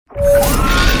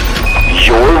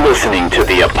listening to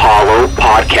the Apollo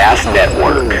Podcast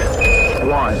Network.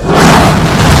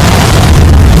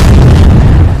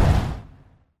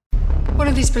 One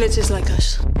of these bullets is like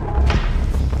us,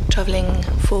 traveling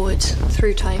forwards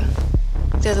through time.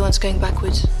 The other one's going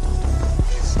backwards.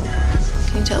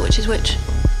 Can you tell which is which?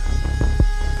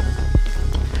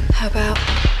 How about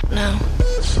now?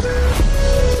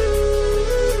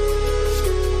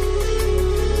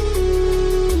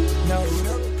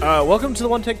 Welcome to the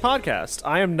One Take Podcast.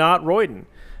 I am not Royden.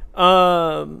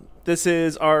 This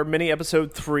is our mini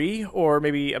episode 3, or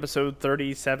maybe episode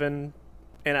 37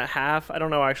 and a half. I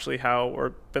don't know actually how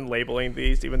we've been labeling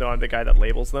these, even though I'm the guy that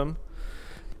labels them.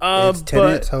 It's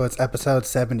Tenet, so it's episode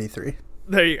 73.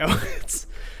 There you go.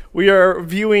 We are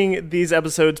viewing these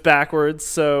episodes backwards,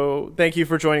 so thank you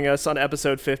for joining us on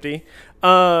episode 50.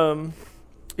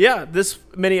 This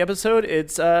mini episode,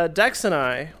 it's Dex and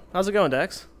I. How's it going,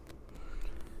 Dex?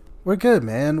 We're good,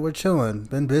 man. We're chilling.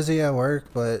 Been busy at work,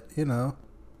 but, you know,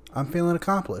 I'm feeling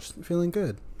accomplished. Feeling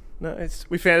good. Nice.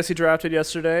 We fantasy drafted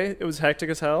yesterday. It was hectic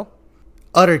as hell.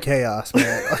 Utter chaos,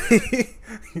 man.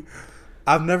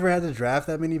 I've never had to draft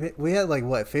that many. We had,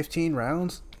 15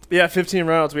 rounds? Yeah, 15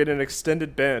 rounds. We had an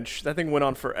extended bench. That thing went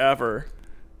on forever.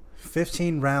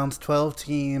 15 rounds, 12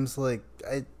 teams,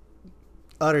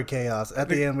 utter chaos. At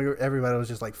the end, everybody was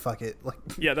just like, fuck it.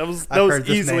 Yeah, that was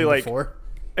easily before.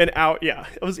 An hour. Yeah,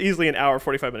 it was easily an hour,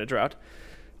 45-minute draft.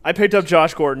 I picked up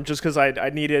Josh Gordon just because I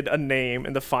needed a name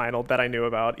in the final that I knew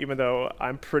about, even though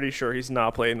I'm pretty sure he's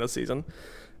not playing this season.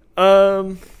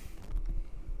 But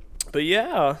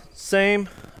yeah, same.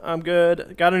 I'm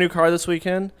good. Got a new car this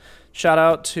weekend. Shout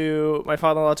out to my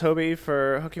father-in-law Toby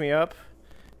for hooking me up.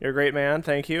 You're a great man.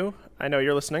 Thank you. I know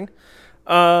you're listening.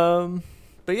 But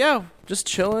yeah, just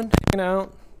chilling, hanging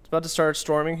out. It's about to start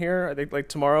storming here. I think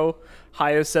tomorrow,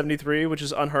 high is 73, which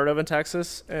is unheard of in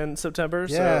Texas in September.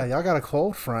 Yeah, so. Y'all got a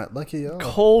cold front. Lucky y'all.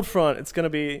 Cold front. It's going to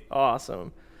be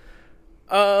awesome.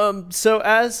 So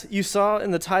as you saw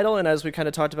in the title, and as we kind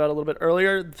of talked about a little bit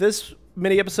earlier, this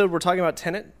mini episode, we're talking about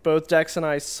Tenet. Both Dex and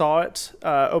I saw it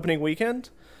opening weekend.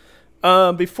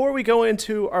 Before we go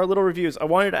into our little reviews, I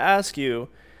wanted to ask you,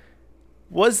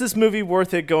 was this movie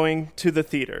worth it going to the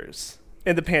theaters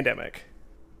in the pandemic?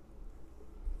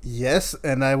 Yes,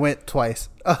 and I went twice.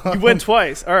 You went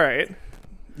twice? All right.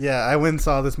 Yeah, I went and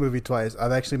saw this movie twice.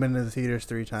 I've actually been to the theaters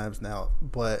 3 times now.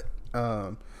 But,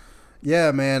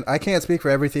 yeah, man, I can't speak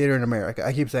for every theater in America.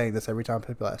 I keep saying this every time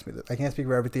people ask me this. I can't speak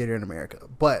for every theater in America.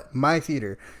 But my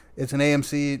theater, it's an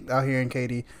AMC out here in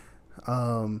Katy.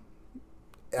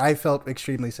 I felt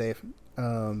extremely safe.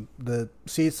 The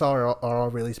seats are all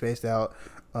really spaced out.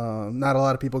 Not a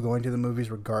lot of people going to the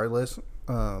movies regardless.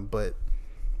 But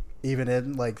even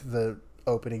in the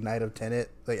opening night of Tenet,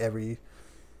 every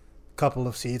couple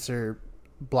of seats are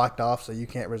blocked off, so you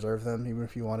can't reserve them even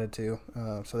if you wanted to.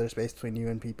 So there's space between you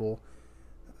and people.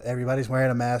 Everybody's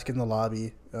wearing a mask in the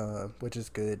lobby, which is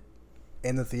good.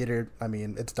 In the theater, I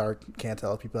mean, it's dark. Can't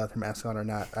tell if people have their masks on or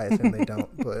not. I assume they don't,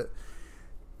 but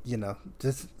you know,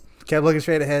 just kept looking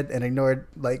straight ahead and ignored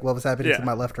what was happening to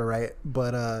my left or right.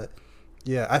 But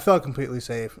yeah, I felt completely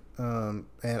safe, and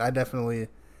I definitely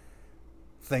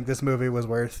think this movie was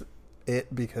worth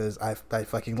it because I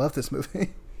fucking love this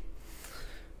movie.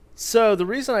 So the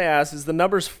reason I asked is the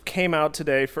numbers came out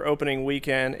today for opening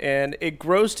weekend, and it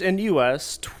grossed in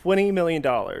U.S. $20 million,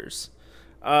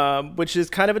 which is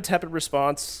kind of a tepid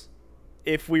response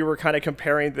if we were kind of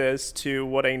comparing this to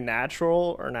what a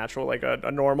normal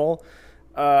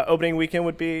opening weekend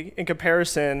would be. In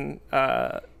comparison,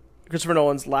 Christopher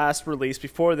Nolan's last release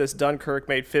before this, Dunkirk,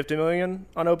 made $50 million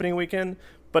on opening weekend.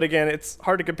 But again, it's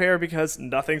hard to compare because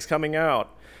nothing's coming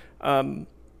out.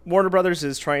 Warner Brothers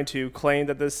is trying to claim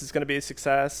that this is going to be a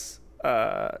success.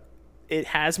 It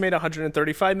has made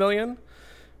 $135 million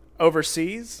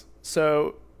overseas,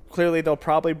 so clearly they'll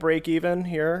probably break even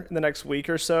here in the next week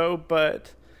or so,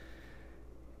 but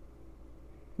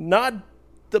not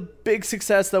the big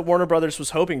success that Warner Brothers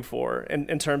was hoping for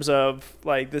in terms of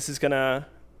this is going to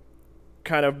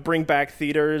kind of bring back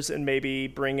theaters and maybe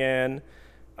bring in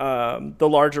the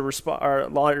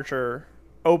larger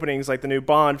openings like the new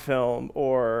Bond film,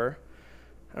 or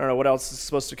I don't know what else is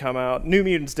supposed to come out. New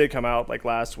Mutants did come out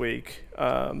last week.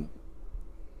 Wonder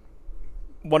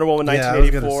Woman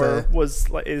 1984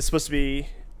 is supposed to be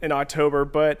in October,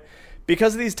 but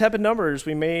because of these tepid numbers,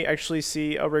 we may actually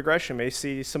see a regression. May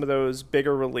see some of those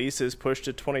bigger releases pushed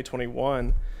to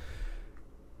 2021.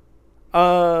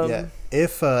 Yeah,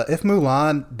 if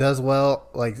Mulan does well,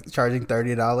 charging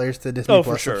 $30 to Disney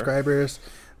Plus subscribers,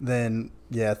 then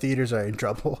yeah, theaters are in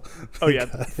trouble. Oh yeah,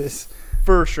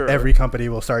 for sure. Every company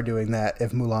will start doing that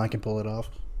if Mulan can pull it off.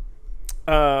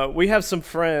 We have some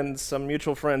friends, some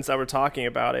mutual friends that were talking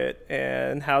about it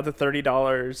and how the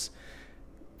 $30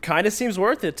 kind of seems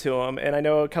worth it to them. And I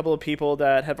know a couple of people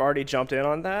that have already jumped in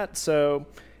on that. So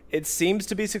it seems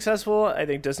to be successful. I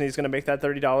think Disney's going to make that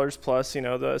 $30 plus,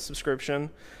 the subscription.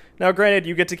 Now, granted,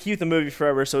 you get to keep the movie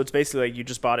forever, so it's basically like you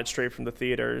just bought it straight from the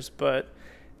theaters. But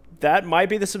that might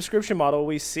be the subscription model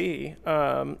we see.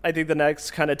 I think the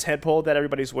next kind of tentpole that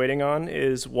everybody's waiting on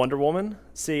is Wonder Woman.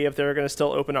 See if they're going to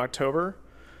still open October.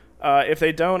 If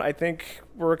they don't, I think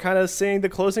we're kind of seeing the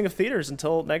closing of theaters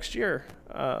until next year.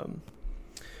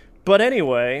 But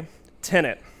anyway,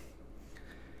 Tenet.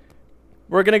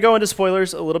 We're going to go into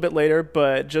spoilers a little bit later,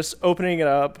 but just opening it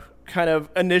up, kind of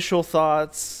initial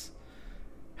thoughts.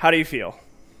 How do you feel?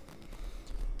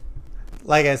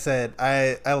 Like I said,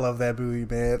 I love that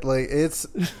movie, man. Like, it's,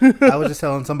 I was just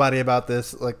telling somebody about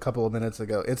this like a couple of minutes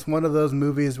ago. It's one of those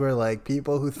movies where like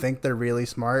people who think they're really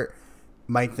smart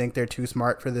might think they're too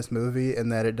smart for this movie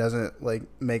and that it doesn't like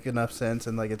make enough sense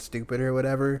and like it's stupid or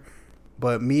whatever.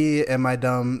 But me and my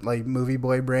dumb like movie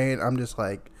boy brain, I'm just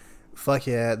like, fuck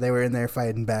yeah, they were in there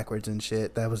fighting backwards and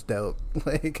shit. That was dope.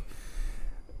 Like,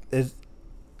 it's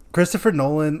Christopher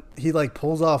Nolan, he like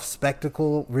pulls off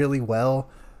spectacle really well.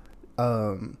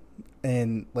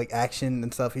 And like action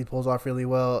and stuff he pulls off really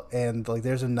well, and like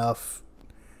there's enough.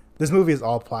 This movie is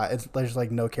all plot. There's like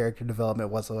no character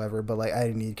development whatsoever, but like I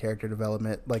didn't need character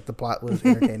development. Like the plot was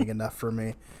entertaining enough for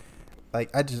me. Like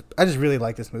I just really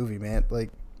like this movie, man. Like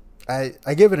I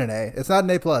give it an A. It's not an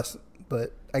A plus,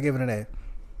 but I give it an A.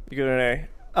 You give it an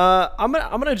A. I'm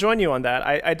gonna join you on that.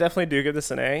 I definitely do give this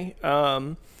an A.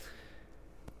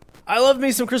 I love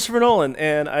me some Christopher Nolan,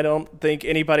 and I don't think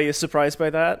anybody is surprised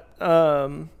by that.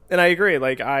 And I agree.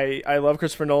 Like, I love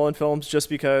Christopher Nolan films just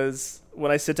because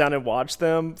when I sit down and watch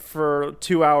them for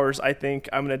 2 hours, I think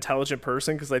I'm an intelligent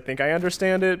person because I think I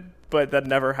understand it, but that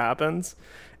never happens.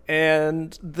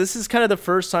 And this is kind of the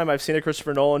first time I've seen a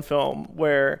Christopher Nolan film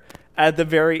where at the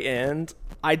very end,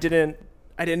 I didn't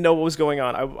know what was going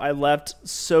on. I left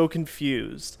so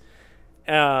confused.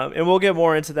 And we'll get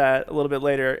more into that a little bit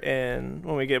later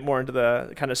when we get more into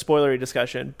the kind of spoilery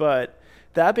discussion. But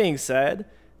that being said,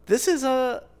 this is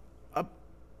a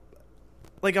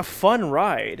fun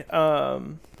ride.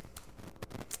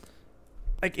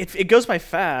 Like it goes by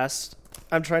fast.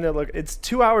 I'm trying to look. It's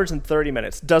 2 hours and 30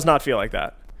 minutes. Does not feel like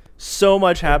that. So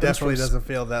much happens. It definitely doesn't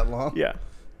feel that long. Yeah.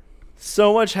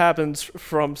 So much happens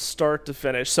from start to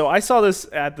finish. So I saw this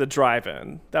at the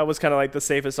drive-in. That was kind of like the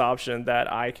safest option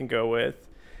that I can go with.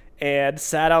 And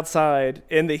sat outside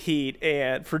in the heat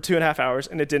and for 2.5 hours,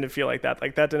 and it didn't feel like that.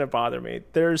 Like, that didn't bother me.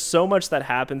 There's so much that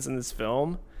happens in this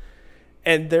film,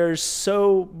 and there's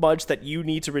so much that you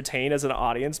need to retain as an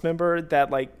audience member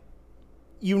that, like,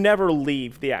 you never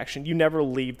leave the action. You never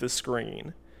leave the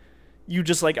screen. You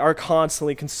just like are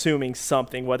constantly consuming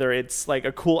something, whether it's like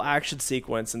a cool action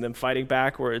sequence and then fighting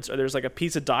backwards, or there's like a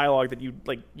piece of dialogue that you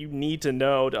need to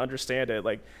know to understand it.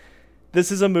 Like,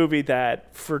 this is a movie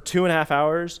that for 2.5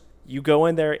 hours, you go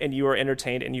in there and you are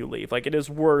entertained and you leave. Like, it is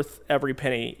worth every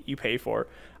penny you pay for.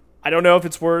 I don't know if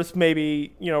it's worth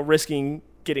maybe, risking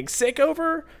getting sick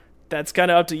over. That's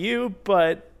kind of up to you,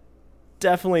 but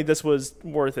definitely this was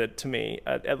worth it to me,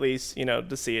 at least,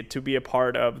 to see it, to be a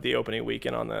part of the opening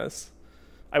weekend on this.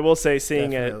 I will say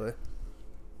seeing it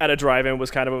at a drive-in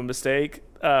was kind of a mistake.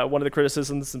 One of the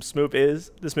criticisms this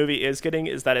movie is getting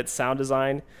is that its sound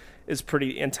design is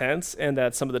pretty intense and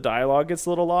that some of the dialogue gets a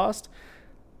little lost.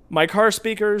 My car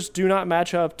speakers do not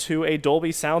match up to a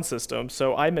Dolby sound system,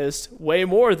 so I missed way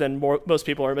more than most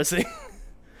people are missing.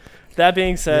 That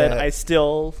being said, yeah. I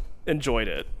still enjoyed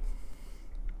it.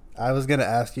 I was gonna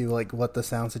ask you like what the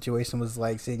sound situation was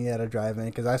like seeing it at a drive-in,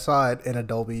 because I saw it in a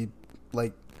Dolby,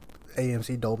 like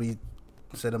AMC Dolby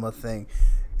cinema thing,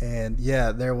 and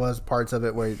yeah, there was parts of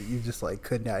it where you just like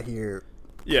could not hear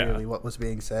clearly what was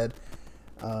being said.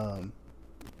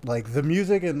 Like the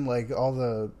music and like all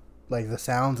the like the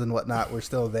sounds and whatnot were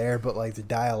still there, but like the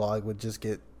dialogue would just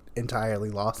get entirely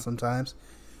lost sometimes.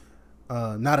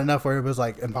 Not enough where it was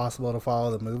like impossible to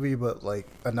follow the movie, but like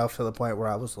enough to the point where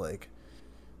I was like,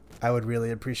 I would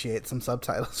really appreciate some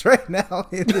subtitles right now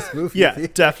in this movie. Yeah,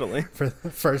 definitely. For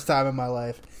the first time in my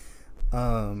life.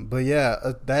 But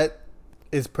yeah, that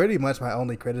is pretty much my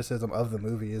only criticism of the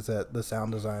movie, is that the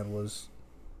sound design was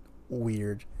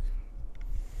weird.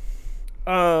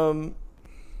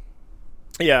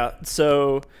 Yeah,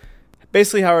 so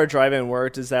basically how our drive-in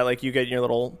worked is that like you get your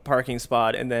little parking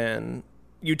spot and then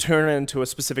you turn into a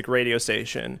specific radio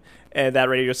station, and that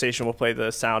radio station will play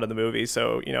the sound of the movie.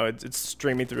 So, it's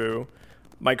streaming through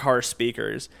my car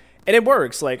speakers. And it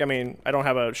works. Like, I mean, I don't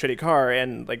have a shitty car,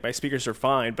 and like my speakers are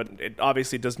fine, but it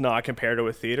obviously does not compare to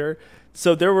a theater.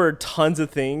 So there were tons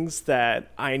of things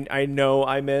that I know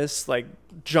I missed, like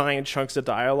giant chunks of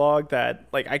dialogue that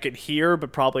like I could hear,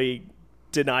 but probably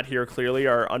did not hear clearly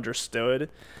or understood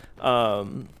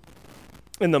in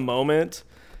the moment.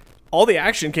 All the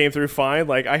action came through fine.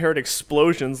 Like, I heard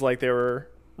explosions like they were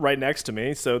right next to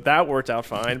me, so that worked out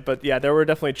fine. But yeah, there were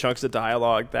definitely chunks of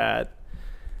dialogue that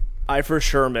I for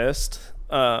sure missed.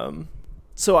 I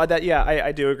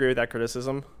do agree with that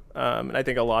criticism. And I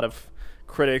think a lot of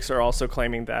critics are also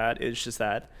claiming that it's just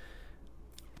that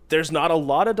there's not a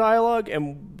lot of dialogue,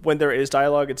 and when there is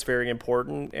dialogue, it's very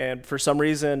important. And for some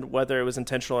reason, whether it was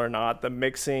intentional or not, the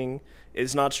mixing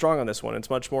is not strong on this one. It's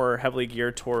much more heavily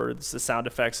geared towards the sound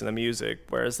effects and the music,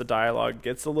 whereas the dialogue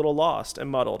gets a little lost and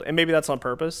muddled. And maybe that's on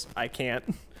purpose. I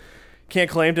can't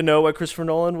claim to know what Christopher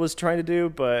Nolan was trying to do,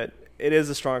 but it is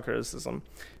a strong criticism.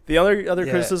 The other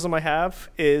criticism I have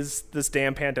is this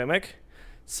damn pandemic.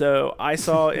 So I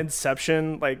saw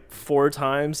Inception like 4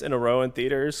 times in a row in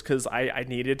theaters because I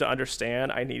needed to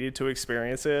understand. I needed to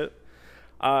experience it.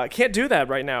 I can't do that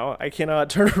right now. I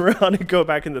cannot turn around and go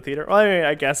back in the theater. Well, I mean,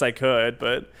 I guess I could,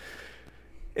 but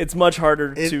it's much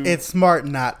harder to... It's smart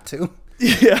not to.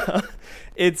 Yeah.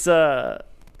 It's...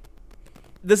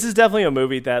 This is definitely a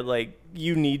movie that, like,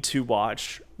 you need to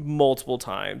watch multiple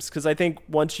times. Because I think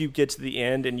once you get to the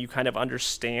end and you kind of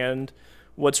understand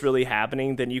what's really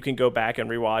happening, then you can go back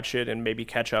and rewatch it and maybe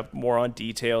catch up more on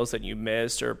details that you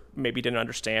missed or maybe didn't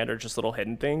understand or just little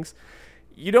hidden things.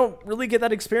 You don't really get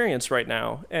that experience right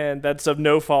now, and that's of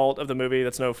no fault of the movie.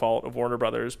 That's no fault of Warner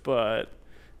Brothers, but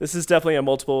this is definitely a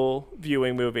multiple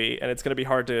viewing movie, and it's going to be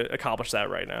hard to accomplish that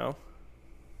right now.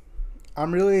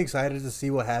 I'm really excited to see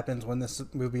what happens when this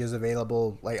movie is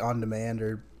available, like on demand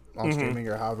or on streaming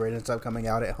or however it ends up coming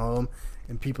out at home,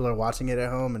 and people are watching it at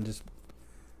home, and just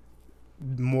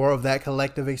more of that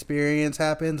collective experience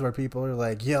happens where people are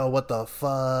like, "Yo, what the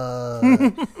fuck?"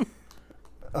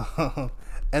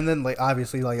 And then, like,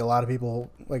 obviously, like, a lot of people,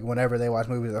 like, whenever they watch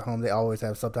movies at home, they always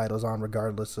have subtitles on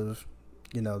regardless of,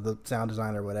 you know, the sound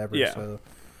design or whatever. Yeah. So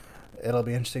it'll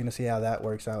be interesting to see how that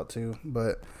works out, too.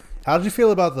 But how did you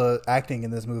feel about the acting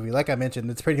in this movie? Like I mentioned,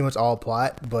 it's pretty much all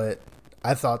plot, but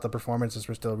I thought the performances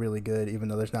were still really good, even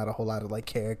though there's not a whole lot of, like,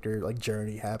 character, like,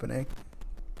 journey happening.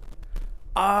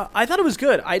 I thought it was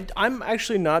good. I'm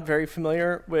actually not very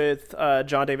familiar with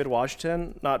John David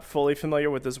Washington, not fully familiar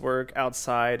with his work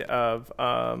outside of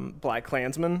Black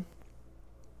Klansman.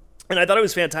 And I thought it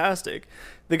was fantastic.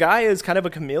 The guy is kind of a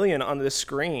chameleon on this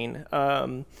screen.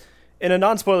 In a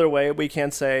non-spoiler way, we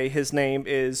can say his name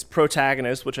is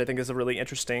Protagonist, which I think is a really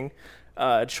interesting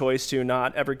choice to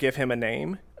not ever give him a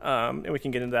name. And we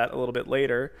can get into that a little bit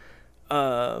later.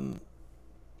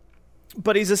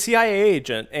 But he's a CIA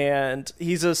agent, and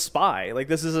he's a spy. Like,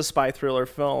 this is a spy thriller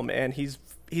film, and he's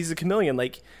a chameleon.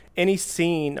 Like, any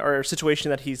scene or situation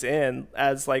that he's in,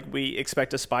 as, like, we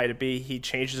expect a spy to be, he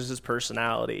changes his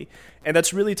personality. And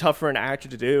that's really tough for an actor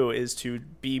to do, is to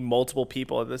be multiple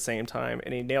people at the same time,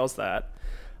 and he nails that.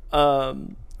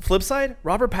 Flip side,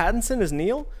 Robert Pattinson as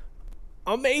Neil,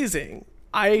 amazing.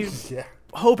 I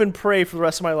hope and pray for the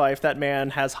rest of my life that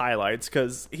man has highlights,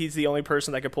 because he's the only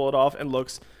person that could pull it off and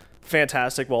looks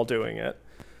fantastic while doing it.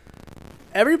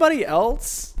 Everybody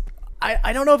else,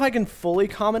 I don't know if I can fully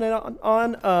comment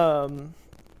on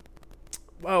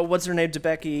what's her name?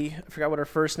 Debicki. I forgot what her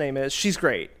first name is. She's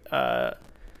great. I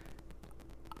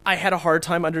had a hard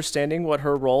time understanding what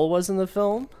her role was in the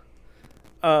film.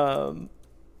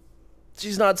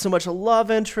 She's not so much a love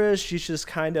interest. She's just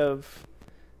kind of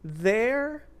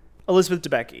there. Elizabeth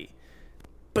Debicki.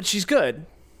 But she's good.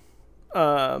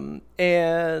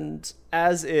 And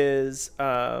as is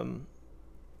Kenneth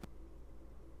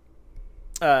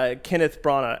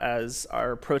Branagh as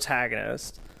our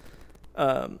protagonist.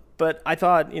 But I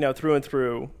thought, through and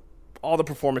through, all the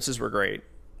performances were great.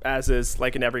 As is,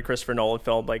 like, in every Christopher Nolan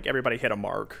film, like, everybody hit a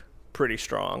mark pretty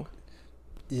strong.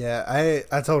 Yeah,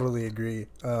 I totally agree,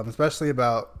 especially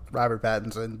about Robert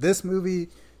Pattinson. This movie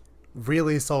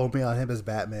really sold me on him as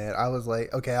Batman. I was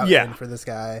like, okay, I'm in for this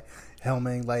guy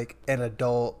helming, like, an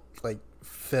adult, like,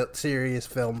 serious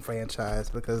film franchise,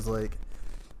 because, like,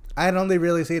 I had only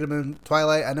really seen him in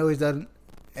Twilight. I know he's done,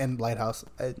 and Lighthouse.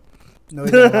 I know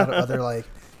he's done a lot of other, like,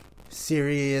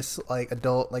 serious, like,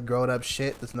 adult, like, grown-up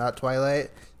shit that's not Twilight,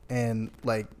 and,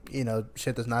 like,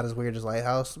 shit that's not as weird as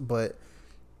Lighthouse. But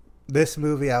this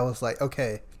movie, I was like,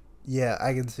 okay, yeah,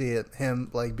 I can see it. Him,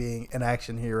 like, being an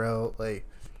action hero, like,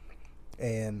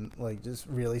 and, like, just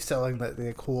really selling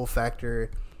the cool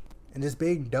factor and just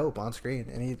being dope on screen.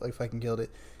 And he, like, fucking killed it.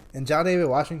 And John David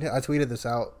Washington, I tweeted this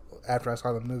out after I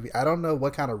saw the movie. I don't know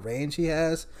what kind of range he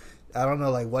has. I don't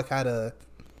know like what kind of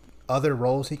other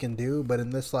roles he can do, but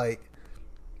in this like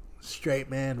straight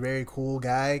man, very cool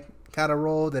guy kind of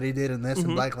role that he did in this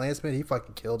and Black Klansman, he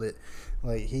fucking killed it.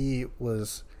 Like he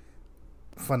was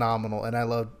phenomenal, and I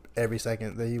loved every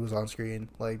second that he was on screen.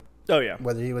 Like, oh yeah,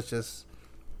 whether he was just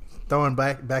throwing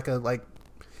back a like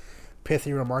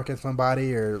pithy remark at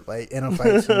somebody, or like in a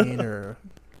fight scene, or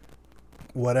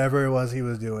whatever it was he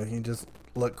was doing, he just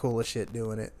looked cool as shit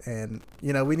doing it. And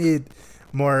you know, we need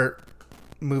more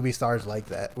movie stars like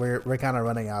that. We're kind of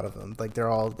running out of them. Like they're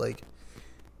all like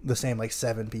the same like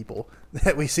 7 people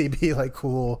that we see be like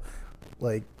cool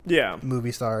like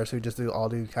movie stars who just all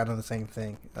do kind of the same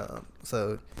thing.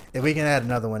 So if we can add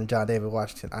another one, John David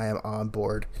Washington, I am on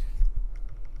board.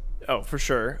 Oh, for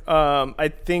sure.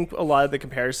 I think a lot of the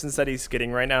comparisons that he's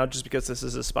getting right now, just because this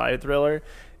is a spy thriller,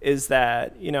 is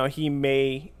that, you know, he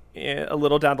may, a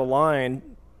little down the line,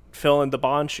 fill in the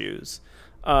Bond shoes.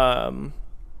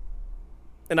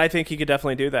 And I think he could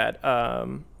definitely do that.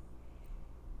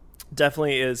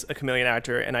 Definitely is a chameleon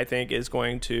actor, and I think is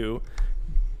going to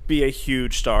be a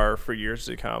huge star for years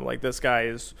to come. Like, this guy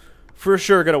is for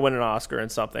sure going to win an Oscar in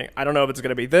something. I don't know if it's going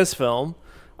to be this film.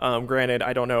 Granted,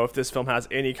 I don't know if this film has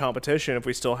any competition, if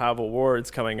we still have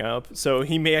awards coming up. So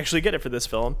he may actually get it for this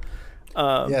film.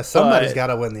 Yeah, somebody's got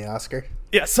to win the Oscar.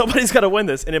 Yeah, somebody's got to win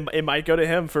this, and it might go to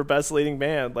him for Best Leading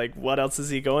Man. Like, what else is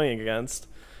he going against?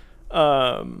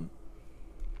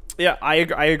 Yeah, I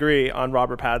agree on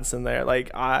Robert Pattinson there.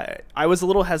 Like, I was a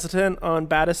little hesitant on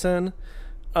Pattinson,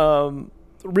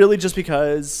 really just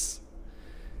because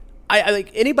I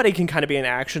like, anybody can kind of be an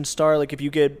action star. Like, if you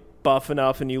get buff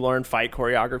enough and you learn fight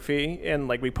choreography and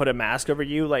like we put a mask over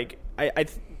you, like I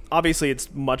obviously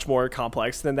it's much more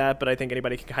complex than that, but I think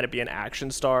anybody can kind of be an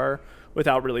action star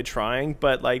without really trying.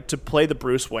 But like, to play the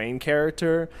Bruce Wayne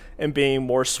character and being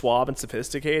more suave and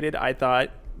sophisticated, I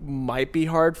thought might be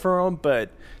hard for him, but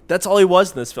that's all he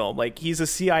was in this film. Like, he's a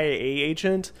CIA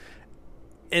agent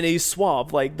and he's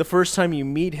suave. Like, the first time you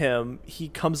meet him, he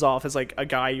comes off as like a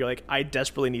guy you're like, I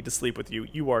desperately need to sleep with you.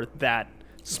 You are that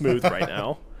smooth right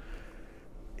now.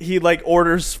 He like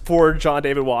orders for John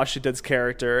David Washington's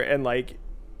character, and like,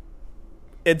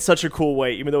 in such a cool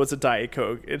way, even though it's a Diet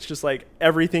Coke. It's just like,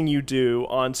 everything you do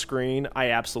on screen, I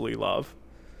absolutely love.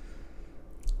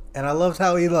 And I loved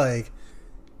how he like,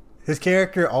 his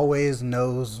character always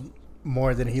knows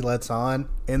more than he lets on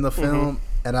in the film.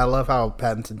 And I love how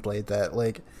Pattinson played that.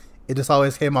 Like, it just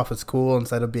always came off as cool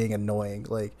instead of being annoying.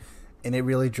 Like, and it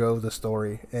really drove the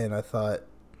story. And I thought,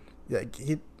 like,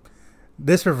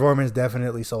 this performance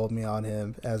definitely sold me on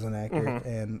him as an actor.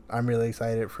 And I'm really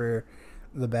excited for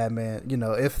the Batman, you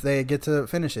know, if they get to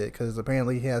finish it, because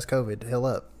apparently he has COVID to heal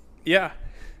up. Yeah.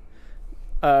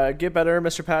 Get better,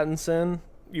 Mr. Pattinson.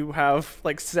 You have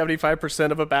like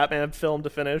 75% of a Batman film to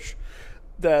finish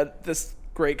that this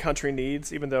great country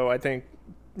needs, even though I think,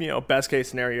 you know, best case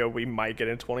scenario, we might get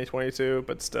in 2022,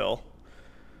 but still.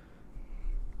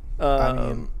 I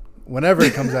mean, whenever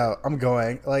it comes out, I'm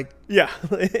going. Like, yeah.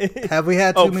 Have we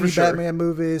had too many sure. Batman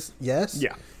movies? Yes.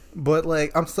 Yeah. But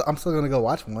like, I'm still gonna go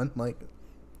watch one. Like,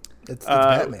 it's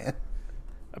Batman.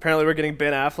 Apparently, we're getting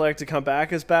Ben Affleck to come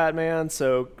back as Batman,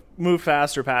 so move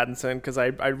faster, Pattinson, because I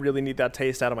really need that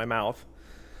taste out of my mouth.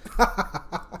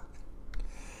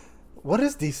 What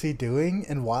is DC doing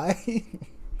and why?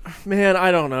 Man,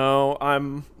 I don't know.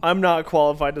 I'm not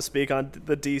qualified to speak on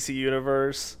the DC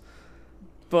universe,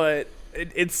 but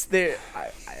it's there.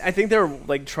 I think they're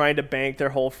like trying to bank their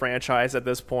whole franchise at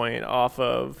this point off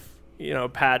of, you know,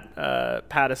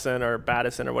 Pattinson or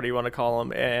Battison or what do you want to call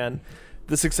him, and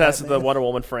the success Batman. Of the Wonder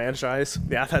Woman franchise.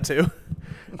 Yeah, that too.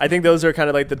 I think those are kind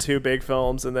of like the two big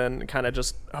films, and then kind of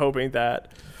just hoping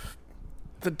that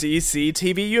the DC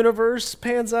TV universe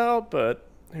pans out, but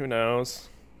who knows?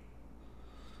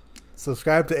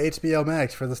 Subscribe to HBO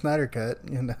Max for the Snyder Cut,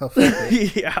 you know.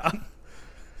 Yeah.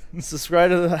 Subscribe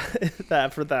to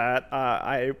that for that.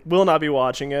 I will not be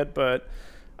watching it, but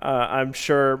I'm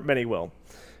sure many will.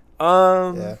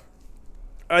 Yeah.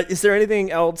 Is there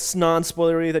anything else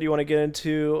non-spoilery that you want to get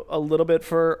into a little bit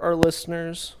for our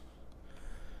listeners?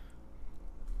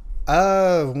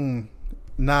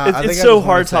 Nah, it's so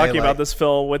hard talking about this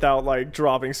film without like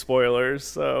dropping spoilers.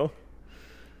 So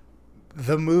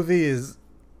the movie is,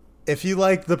 if you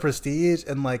like The Prestige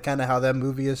and like kind of how that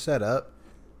movie is set up,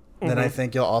 then I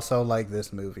think you'll also like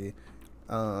this movie.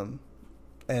 And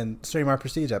stream our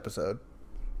Prestige episode.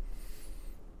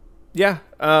 Yeah,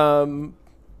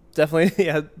 definitely.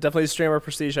 Yeah, definitely stream our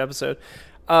Prestige episode.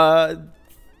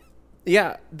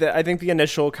 Yeah, I think the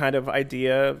initial kind of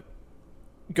idea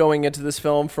going into this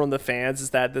film from the fans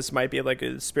is that this might be like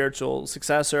a spiritual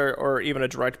successor or even a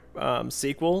direct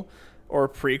sequel or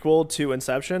prequel to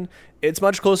Inception. It's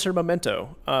much closer to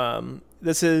Memento.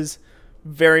 This is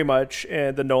very much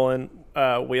in the Nolan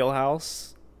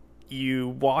wheelhouse. You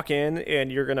walk in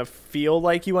and you're going to feel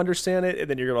like you understand it, and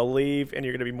then you're going to leave and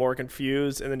you're going to be more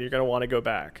confused, and then you're going to want to go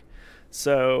back.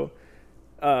 So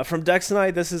from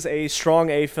Dextonite, this is a strong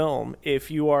A film. If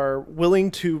you are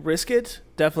willing to risk it,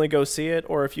 definitely go see it.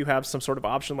 Or if you have some sort of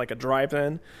option like a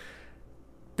drive-in,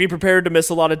 be prepared to miss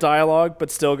a lot of dialogue, but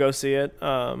still go see it.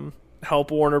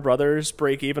 Help Warner Brothers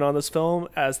break even on this film,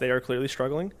 as they are clearly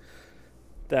struggling.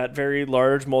 That very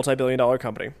large multi-billion-dollar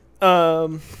company.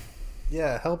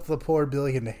 Yeah, help the poor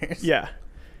billionaires. Yeah.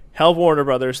 Help Warner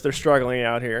Brothers. They're struggling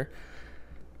out here.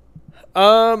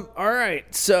 All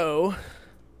right. So,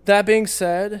 that being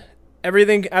said,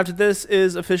 everything after this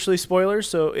is officially spoilers.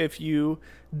 So, if you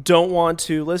don't want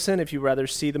to listen, if you'd rather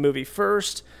see the movie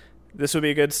first, this would be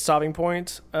a good stopping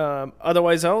point.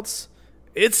 Otherwise else,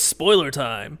 it's spoiler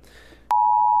time.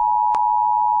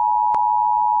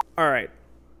 All right.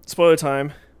 Spoiler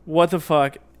time. What the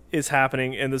fuck is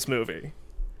happening in this movie?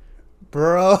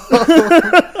 Bro,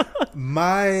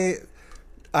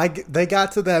 they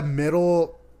got to that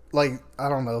middle, like, I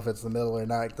don't know if it's the middle or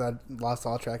not, 'cause I lost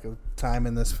all track of time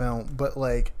in this film, but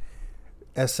like,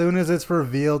 as soon as it's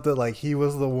revealed that like he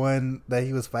was the one that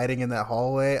he was fighting in that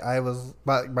hallway,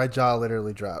 my jaw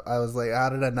literally dropped. I was like, how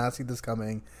did I not see this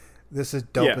coming? This is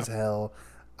dope as hell.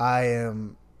 I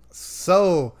am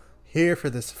so here for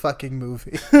this fucking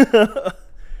movie.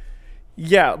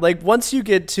 Yeah, like once you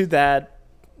get to that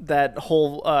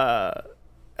whole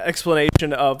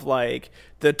explanation of like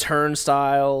the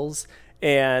turnstiles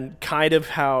and kind of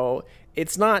how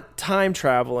it's not time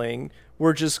traveling,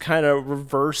 we're just kind of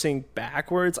reversing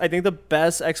backwards. I think the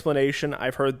best explanation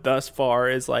I've heard thus far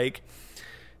is like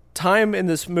time in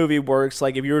this movie works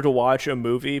like if you were to watch a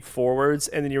movie forwards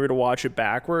and then you were to watch it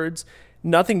backwards,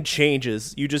 nothing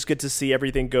changes. You just get to see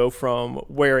everything go from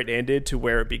where it ended to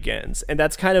where it begins. And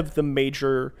that's kind of the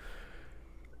major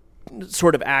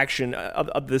sort of action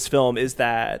of this film, is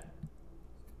that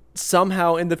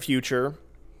somehow in the future,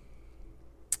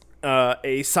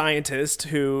 a scientist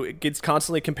who gets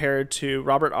constantly compared to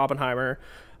Robert Oppenheimer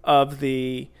of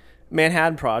the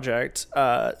Manhattan Project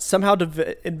somehow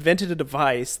invented a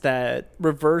device that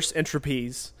reverse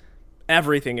entropies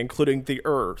everything, including the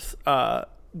Earth,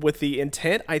 with the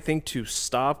intent, I think, to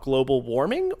stop global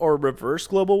warming or reverse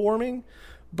global warming,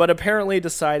 but apparently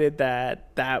decided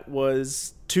that that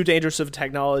was too dangerous of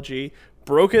technology,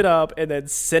 broke it up, and then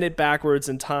sent it backwards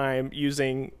in time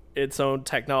using its own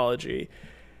technology.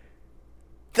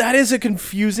 That is a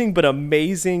confusing but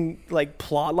amazing like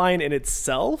plot line in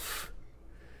itself,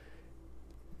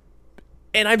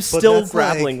 and I'm still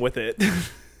grappling with it.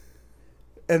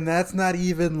 And that's not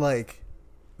even like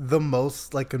the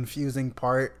most like confusing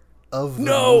part of the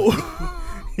movie.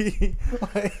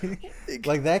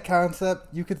 like that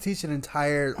concept, you could teach an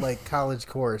entire like college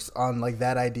course on like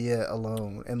that idea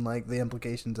alone and like the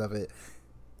implications of it.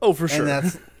 Oh, for sure. And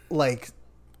that's like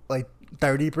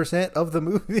 30% of the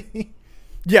movie.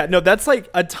 Yeah, no, that's like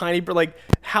a tiny, like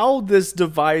how this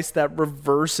device that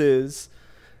reverses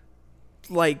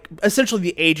like essentially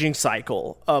the aging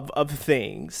cycle of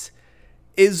things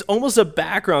is almost a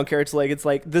background character. Like, it's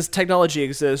like, this technology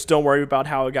exists, don't worry about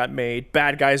how it got made,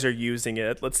 bad guys are using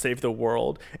it, let's save the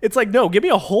world. It's like, no, give me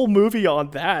a whole movie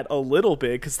on that a little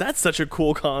bit, because that's such a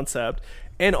cool concept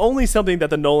and only something that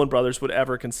the Nolan brothers would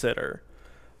ever consider.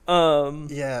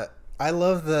 Yeah, I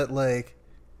love that, like,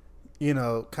 you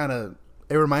know, kind of,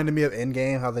 it reminded me of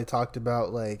Endgame, how they talked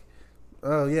about like,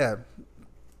 oh yeah,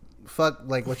 fuck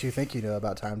like what you think you know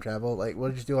about time travel. Like,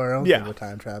 we'll just do our own thing with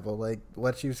time travel. Like,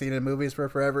 what you've seen in movies for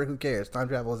forever, who cares? Time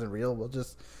travel isn't real. We'll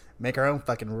just make our own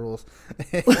fucking rules.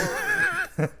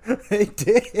 They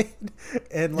did.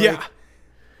 And like,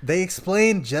 they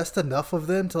explained just enough of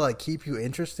them to like keep you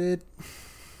interested,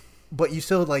 but you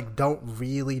still like don't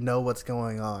really know what's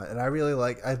going on. And I really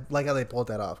like how they pulled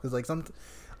that off, because like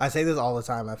I say this all the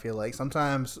time. I feel like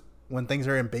sometimes when things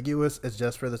are ambiguous, it's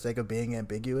just for the sake of being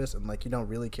ambiguous, and like you don't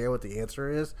really care what the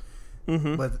answer is.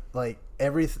 Mm-hmm. But like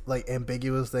every like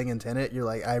ambiguous thing in Tenet, you're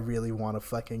like, I really want to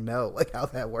fucking know like how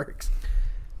that works.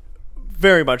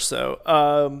 Very much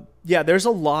so. Yeah, there's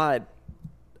a lot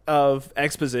of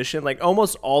exposition. Like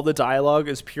almost all the dialogue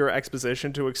is pure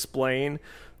exposition to explain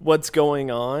what's going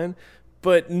on.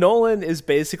 But Nolan is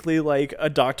basically like a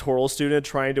doctoral student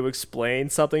trying to explain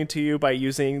something to you by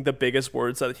using the biggest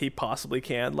words that he possibly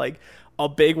can. Like, a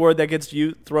big word that gets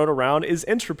thrown around is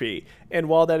entropy. And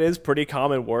while that is pretty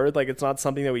common word, like, it's not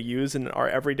something that we use in our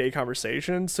everyday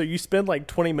conversation. So you spend like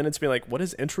 20 minutes being like, what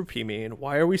does entropy mean?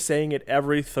 Why are we saying it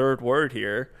every third word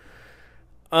here?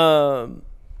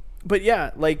 But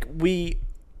yeah, like, we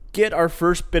get our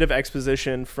first bit of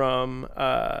exposition from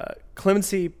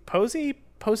Clemency Posey,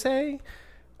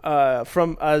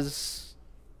 from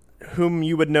whom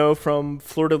you would know from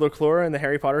Fleur de la in the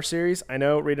Harry Potter series. I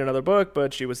know, read another book,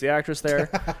 but she was the actress there.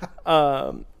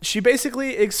 She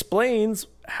basically explains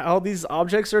how these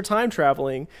objects are time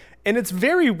traveling. And it's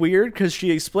very weird because she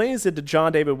explains it to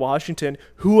John David Washington,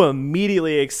 who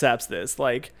immediately accepts this.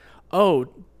 Like, oh,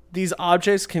 these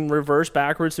objects can reverse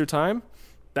backwards through time?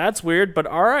 That's weird, but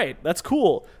all right, that's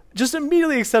cool. Just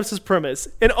immediately accepts his premise.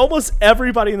 And almost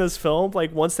everybody in this film,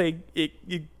 like, once they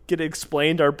get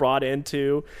explained or brought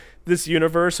into this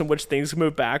universe in which things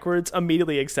move backwards,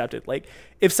 immediately accept it. Like,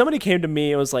 if somebody came to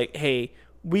me and was like, hey,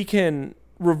 we can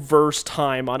reverse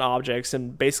time on objects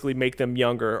and basically make them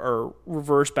younger or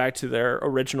reverse back to their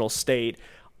original state,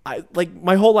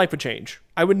 my whole life would change.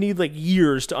 I would need like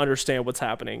years to understand what's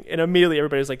happening. And immediately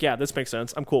everybody's like, yeah, this makes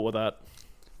sense. I'm cool with that.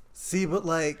 See, but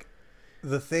like,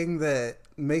 the thing that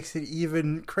makes it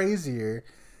even crazier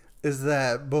is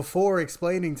that before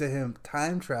explaining to him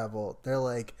time travel, they're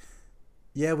like,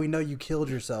 yeah, we know you killed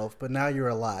yourself, but now you're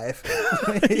alive.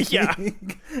 Yeah.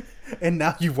 And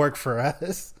now you work for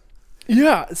us.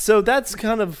 Yeah, so that's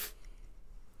kind of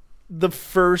the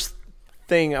first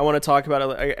thing I want to talk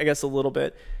about, I guess, a little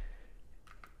bit.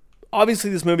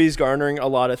 Obviously, this movie is garnering a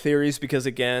lot of theories because,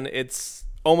 again, it's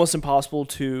almost impossible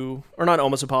to, or not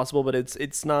almost impossible, but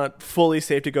it's not fully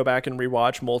safe to go back and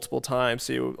rewatch multiple times.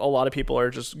 So a lot of people are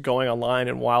just going online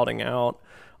and wilding out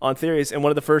on theories. And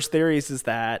one of the first theories is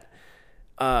that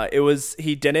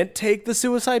he didn't take the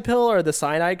suicide pill or the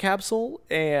cyanide capsule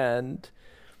and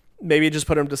maybe just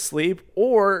put him to sleep,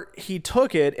 or he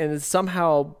took it and it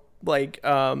somehow like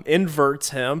inverts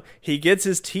him. He gets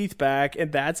his teeth back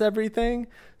and that's everything.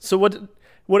 So what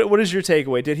is your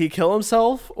takeaway? Did he kill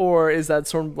himself, or is that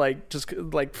sort of like just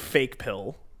like fake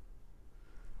pill?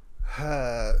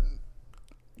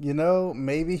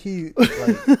 Maybe he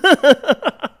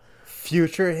like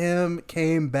future him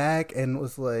came back and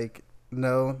was like,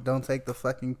 no, don't take the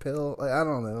fucking pill. Like, I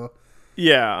don't know.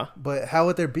 Yeah. But how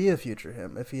would there be a future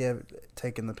him if he had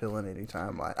taken the pill in any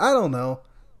timeline? I don't know.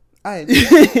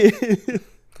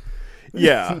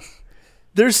 Yeah.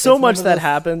 There's so much that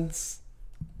happens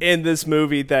in this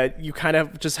movie that you kind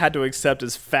of just had to accept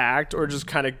as fact or just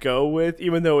kind of go with,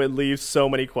 even though it leaves so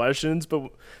many questions.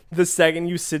 But the second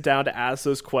you sit down to ask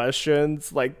those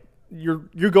questions, like,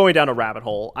 you're going down a rabbit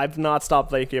hole. I've not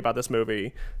stopped thinking about this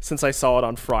movie since I saw it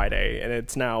on Friday, and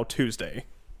it's now Tuesday.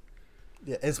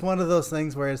 Yeah, it's one of those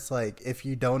things where it's like, if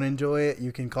you don't enjoy it,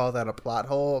 you can call that a plot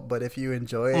hole. But if you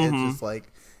enjoy it, it's just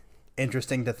like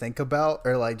interesting to think about,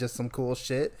 or like just some cool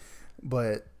shit.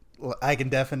 But I can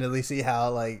definitely see how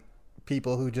like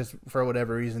people who just for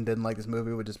whatever reason didn't like this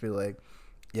movie would just be like,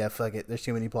 yeah, fuck it, there's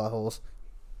too many plot holes.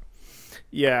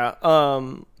 Yeah.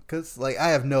 Because like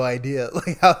I have no idea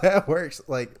like how that works,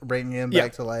 like bringing him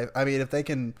back to life. I mean, if they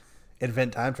can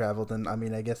invent time travel, then I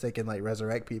mean, I guess they can like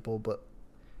resurrect people, but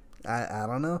I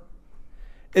don't know.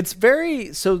 It's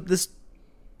very, so this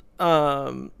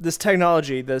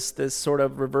technology, this sort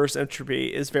of reverse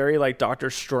entropy is very like Doctor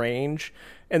Strange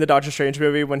in the Doctor Strange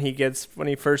movie when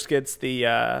he first gets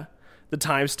the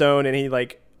time stone and he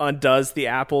like undoes the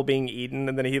apple being eaten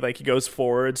and then he goes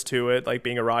forwards to it like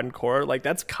being a rotten core. Like,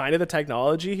 that's kind of the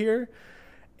technology here,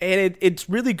 and it's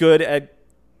really good at,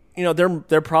 you know,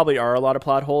 there probably are a lot of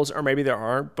plot holes, or maybe there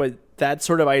aren't, but that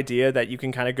sort of idea that you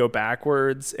can kind of go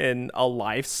backwards in a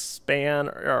lifespan,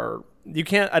 or you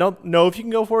can't, I don't know if you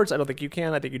can go forwards. I don't think you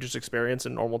can. I think you just experience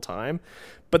in normal time,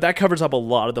 but that covers up a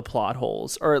lot of the plot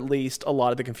holes, or at least a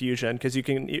lot of the confusion, because you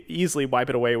can easily wipe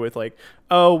it away with like,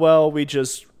 oh, well, we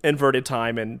just inverted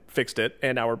time and fixed it,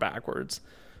 and now we're backwards,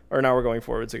 or now we're going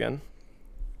forwards again.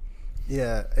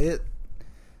 Yeah,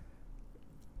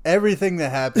 everything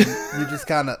that happened, you just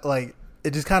kind of like,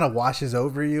 it just kind of washes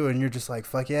over you, and you're just like,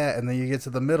 fuck yeah. And then you get to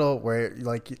the middle where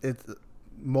like it's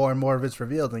more and more of it's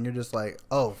revealed, and you're just like,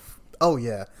 oh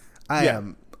yeah, I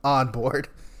am on board.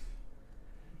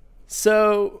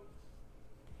 So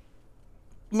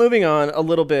moving on a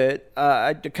little bit,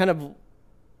 I kind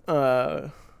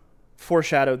of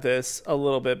foreshadowed this a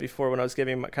little bit before when I was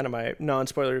giving my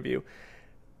non-spoiler review.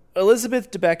 Elizabeth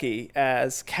Debicki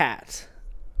as Kat,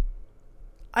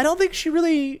 I don't think she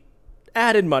really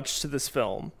added much to this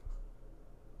film.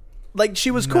 Like,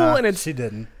 she was cool, Nah, and she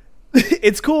didn't.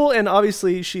 it's cool, and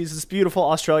obviously she's this beautiful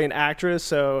Australian actress,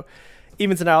 so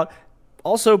evens it out.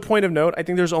 Also, point of note, I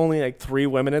think there's only like 3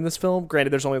 women in this film.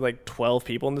 Granted, there's only like 12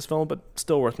 people in this film, but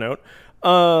still worth note.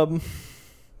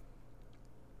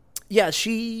 Yeah,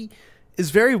 she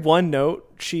is very one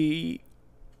note. She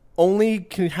only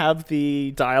can have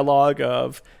the dialogue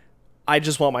of, I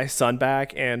just want my son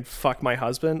back and fuck my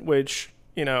husband, which,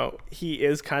 you know, he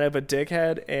is kind of a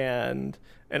dickhead and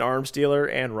an arms dealer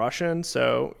and Russian.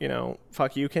 So, you know,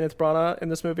 fuck you, Kenneth Branagh, in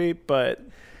this movie. But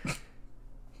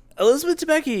Elizabeth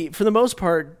Debicki, for the most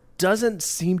part, doesn't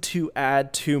seem to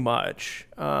add too much.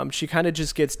 She kind of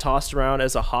just gets tossed around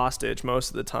as a hostage most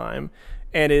of the time,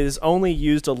 and is only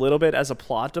used a little bit as a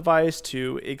plot device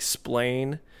to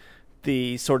explain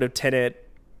the sort of Tenet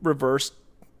reverse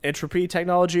entropy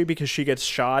technology, because she gets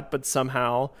shot, but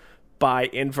somehow by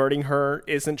inverting her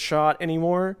isn't shot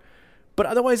anymore. But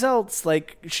otherwise else,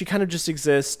 like, she kind of just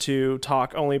exists to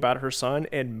talk only about her son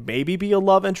and maybe be a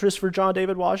love interest for John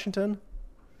David Washington.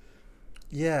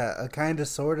 Yeah, a kind of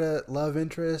sort of love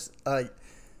interest. I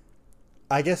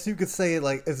guess you could say,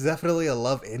 like, it's definitely a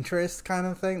love interest kind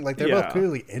of thing. Like, they're both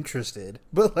clearly interested,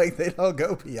 but, like, they don't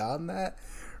go beyond that,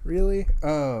 really.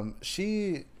 I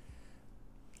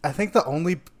think the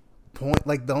only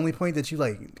point that you,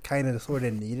 like, kind of sort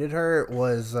of needed her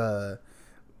was,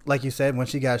 like you said, when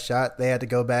she got shot, they had to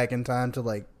go back in time to,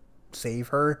 like, save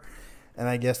her. And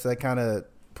I guess that kind of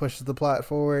pushes the plot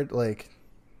forward, like,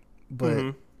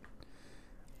 but...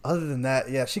 Other than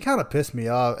that, yeah, she kind of pissed me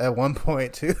off at one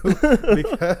point, too,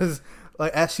 because,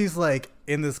 like, as she's, like,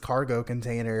 in this cargo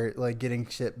container, like, getting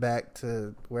shit back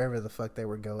to wherever the fuck they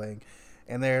were going,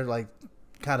 and they're, like,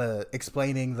 kind of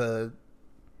explaining the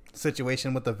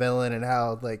situation with the villain and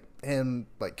how, like, him,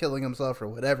 like, killing himself or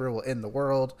whatever will end the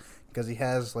world because he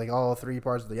has, like, all 3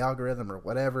 parts of the algorithm or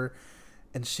whatever,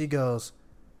 and she goes,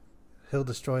 he'll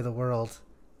destroy the world,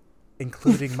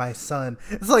 including my son.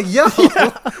 It's like, yo,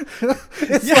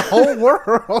 it's the whole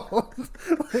world.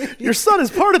 Like, your son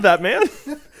is part of that, man.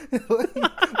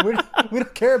 we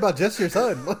don't care about just your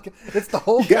son. Look, it's the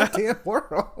whole goddamn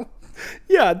world.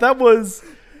 Yeah, that was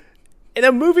in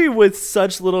a movie with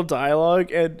such little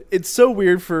dialogue, and it's so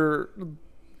weird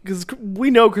because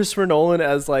we know Christopher Nolan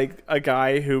as, like, a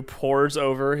guy who pores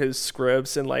over his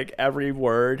scripts and, like, every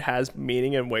word has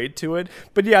meaning and weight to it.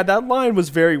 But yeah, that line was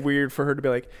very weird for her to be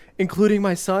like, including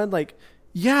my son. Like,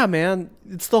 yeah, man,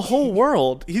 it's the whole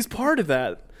world. He's part of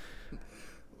that.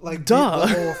 Like, duh.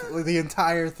 The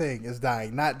entire thing is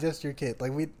dying, not just your kid.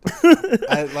 Like, I'm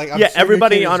yeah, sure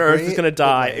everybody on Earth great, is gonna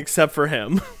die, like, except for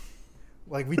him.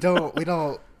 Like, we don't.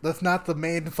 That's not the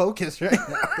main focus right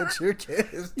now. That your kid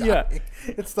is dying. Yeah.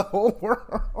 It's the whole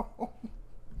world.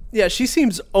 Yeah, she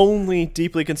seems only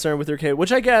deeply concerned with her kid,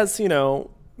 which I guess, you know,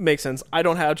 makes sense. I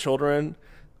don't have children,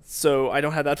 so I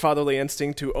don't have that fatherly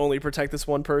instinct to only protect this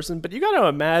one person. But you got to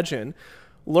imagine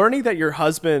learning that your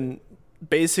husband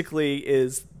basically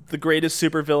is the greatest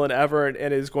supervillain ever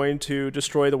and is going to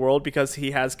destroy the world because he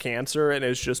has cancer and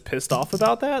is just pissed off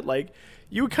about that. Like,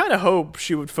 you would kind of hope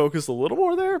she would focus a little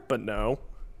more there, but no.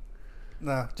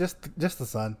 No, just the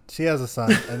son. She has a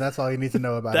son, and that's all you need to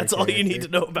know about her. That's all you need to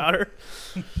know about her.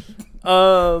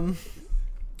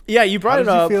 Yeah, you brought it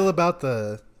up. How did you feel about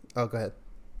the... Oh, go ahead.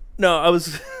 No, I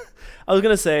was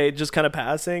gonna say, just kind of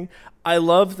passing, I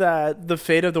love that the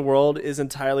fate of the world is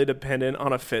entirely dependent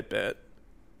on a Fitbit.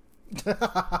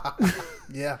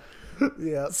 Yeah.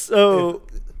 Yeah. So,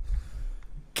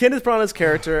 Kenneth Branagh's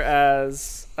character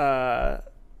as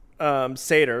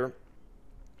Sator,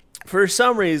 for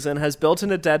some reason, has built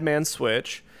in a dead man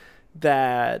switch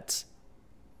that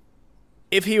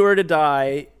if he were to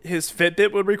die, his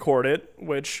Fitbit would record it,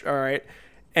 which, all right.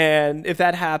 And if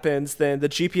that happens, then the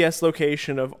GPS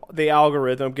location of the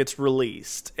algorithm gets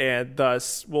released, and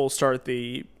thus will start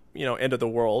the, you know, end of the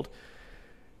world.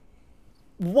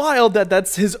 Wild that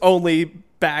that's his only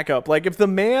backup. Like, if the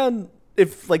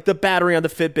battery on the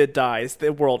Fitbit dies,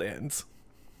 the world ends.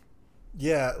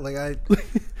 Yeah, like I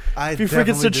if he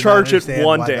forgets to charge it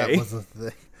one day. That was a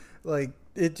thing. Like,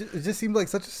 it just seemed like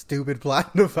such a stupid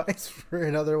plot device for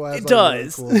an otherwise it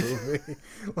does. Really cool movie.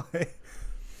 Like,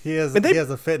 he has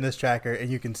a fitness tracker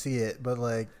and you can see it, but,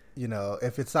 like, you know,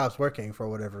 if it stops working for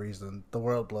whatever reason, the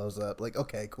world blows up. Like,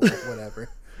 okay, cool, whatever.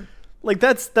 Like,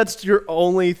 that's your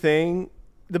only thing.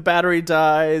 The battery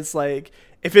dies. Like,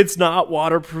 if it's not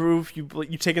waterproof, you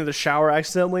take it in the shower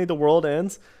accidentally, the world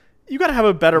ends. You got to have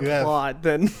a better plot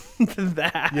than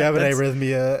that. You have an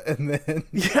arrhythmia, and then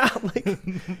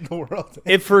the world ends.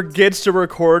 It forgets to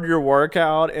record your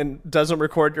workout and doesn't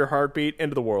record your heartbeat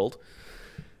into the world.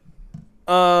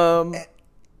 But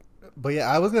But yeah,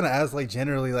 I was gonna ask like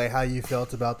generally like how you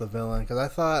felt about the villain, because I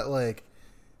thought like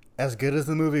as good as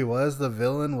the movie was, the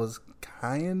villain was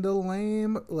kind of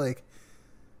lame. Like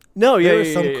No, yeah, there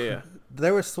was yeah.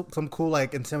 there was some cool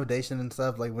like intimidation and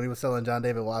stuff. Like when he was telling John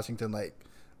David Washington like,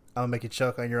 "I'll make you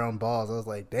choke on your own balls." I was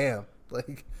like, damn,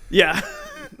 like Yeah.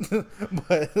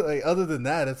 but like other than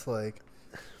that, it's like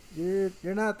you're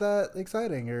not that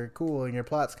exciting or cool, and your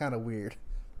plot's kind of weird.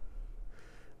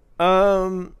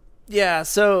 Yeah,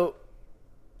 so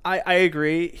I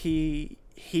agree.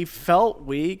 He felt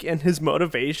weak, and his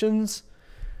motivations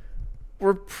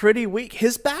were pretty weak.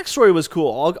 His backstory was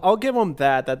cool. I'll give him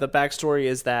that the backstory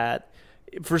is that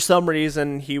for some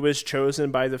reason he was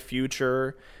chosen by the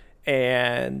future,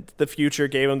 and the future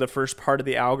gave him the first part of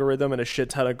the algorithm and a shit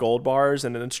ton of gold bars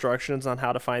and instructions on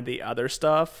how to find the other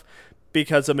stuff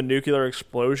because of a nuclear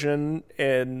explosion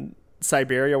in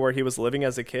Siberia where he was living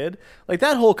as a kid. Like,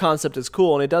 that whole concept is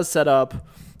cool, and it does set up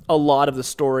a lot of the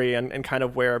story and kind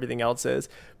of where everything else is.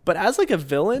 But as like a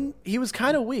villain, he was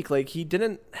kind of weak. Like, he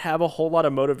didn't have a whole lot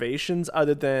of motivations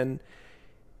other than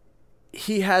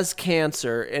he has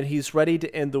cancer and he's ready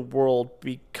to end the world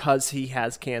because he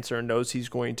has cancer and knows he's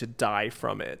going to die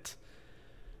from it.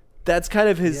 That's kind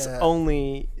of his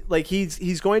only, like,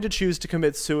 he's going to choose to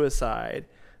commit suicide,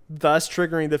 thus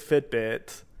triggering the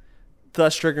Fitbit,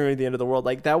 thus triggering the end of the world.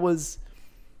 Like, that was,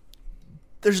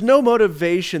 there's no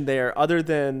motivation there other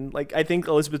than, like, I think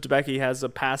Elizabeth Debicki has a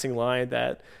passing line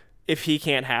that if he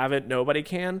can't have it, nobody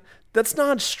can. That's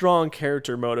not strong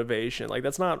character motivation. Like,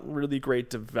 that's not really great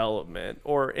development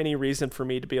or any reason for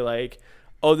me to be like,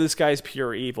 oh, this guy's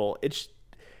pure evil. It's,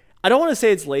 I don't want to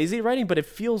say it's lazy writing, but it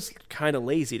feels kind of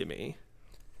lazy to me.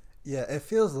 Yeah, it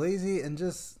feels lazy and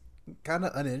just kind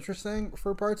of uninteresting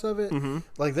for parts of it. Mm-hmm.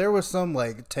 Like, there was some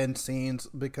like tense scenes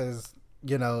because,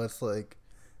 you know, it's like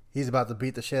he's about to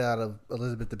beat the shit out of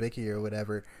Elizabeth Debicki or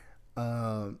whatever,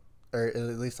 or at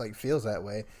least like feels that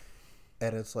way.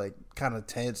 And it's like kind of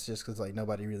tense just because like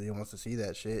nobody really wants to see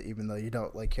that shit, even though you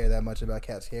don't like care that much about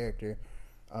Kat's character.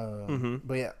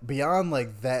 But yeah, beyond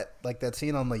like that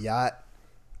scene on the yacht,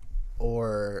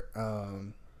 or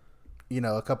you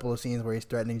know, a couple of scenes where he's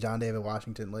threatening John David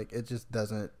Washington, like it just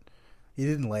doesn't. He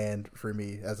didn't land for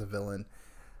me as a villain.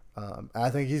 I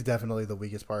think he's definitely the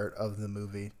weakest part of the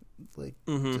movie, like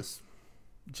just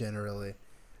generally.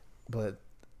 But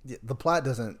the plot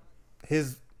doesn't.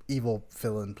 His evil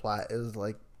villain plot is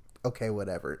like, okay,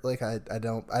 whatever. Like I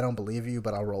don't believe you,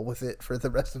 but I'll roll with it for the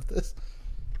rest of this.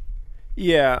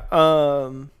 Yeah,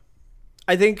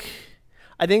 I think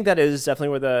that is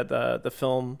definitely where the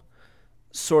film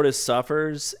sort of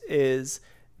suffers. Is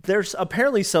there's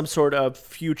apparently some sort of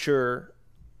future,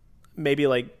 maybe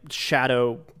like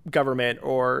shadow government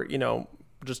or, you know,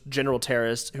 just general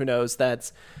terrorist, who knows,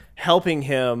 that's helping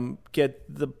him get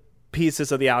the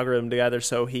pieces of the algorithm together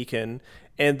so he can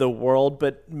end the world.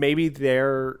 But maybe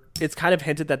it's kind of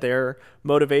hinted that their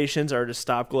motivations are to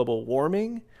stop global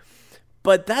warming.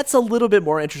 But that's a little bit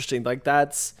more interesting. Like,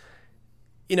 that's,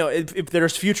 you know, if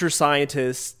there's future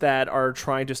scientists that are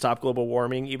trying to stop global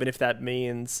warming, even if that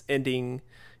means ending,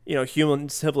 you know, human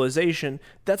civilization,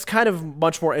 that's kind of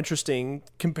much more interesting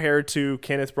compared to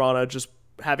Kenneth Branagh just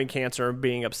having cancer and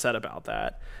being upset about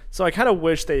that. So I kind of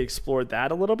wish they explored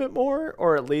that a little bit more,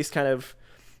 or at least kind of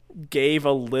gave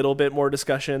a little bit more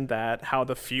discussion that how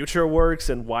the future works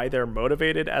and why they're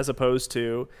motivated, as opposed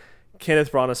to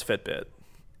Kenneth Branagh's Fitbit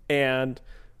and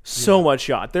so much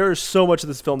yacht. There is so much of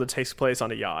this film that takes place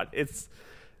on a yacht. It's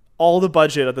all the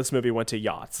budget of this movie went to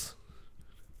yachts.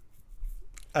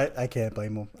 I can't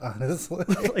blame him, honestly.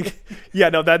 Like, yeah,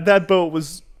 no, that boat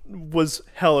was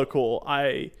hella cool.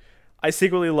 I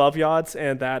secretly love yachts,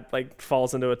 and that like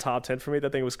falls into a top 10 for me.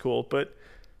 That thing was cool, but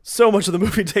so much of the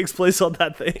movie takes place on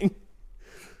that thing.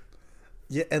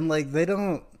 Yeah, and like they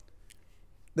don't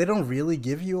really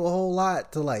give you a whole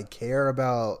lot to like care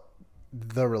about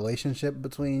the relationship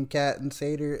between Kat and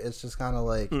Sator. It's just kind of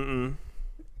like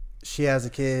she has a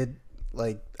kid.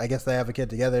 Like, I guess they have a kid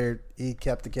together. He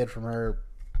kept the kid from her,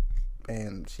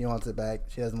 and she wants it back.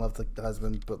 She doesn't love the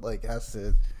husband, but like has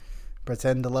to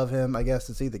pretend to love him, I guess,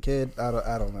 to see the kid. I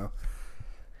don't know.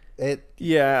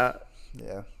 Yeah.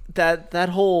 That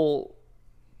whole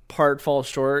part falls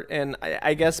short, and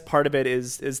I guess part of it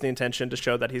is the intention to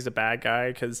show that he's a bad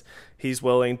guy because he's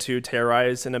willing to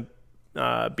terrorize and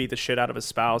beat the shit out of his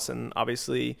spouse and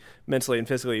obviously mentally and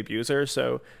physically abuse her.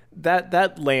 So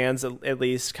that lands at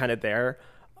least kind of there.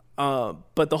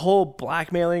 But the whole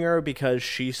blackmailing her because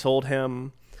she sold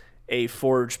him a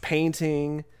forged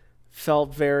painting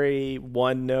felt very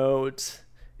one note.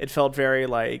 It felt very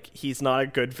like he's not a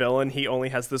good villain. He only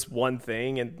has this one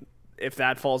thing, and if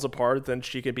that falls apart, then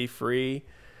she could be free.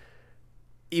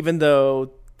 even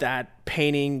though that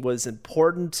painting was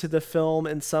important to the film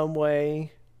in some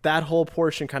way, that whole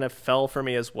portion kind of fell for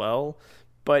me as well.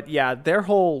 But yeah, their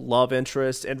whole love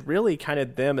interest and really kind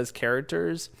of them as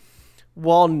characters,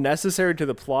 while necessary to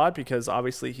the plot because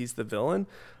obviously he's the villain,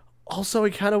 also I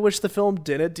kind of wish the film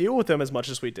didn't deal with him as much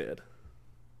as we did.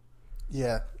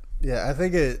 Yeah. I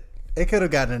think it could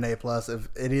have gotten an A+ if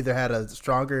it either had a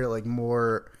stronger, like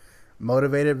more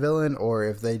motivated villain, or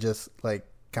if they just like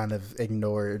kind of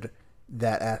ignored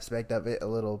that aspect of it a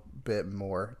little bit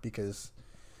more, because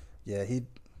yeah, he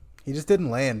just didn't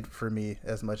land for me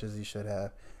as much as he should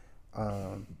have.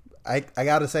 I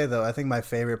gotta say though, I think my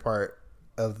favorite part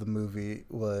of the movie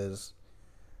was,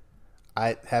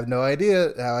 I have no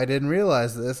idea how I didn't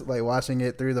realize this, like watching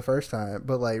it through the first time,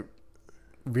 but like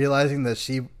realizing that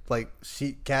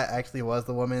Kat actually was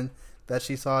the woman that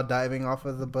she saw diving off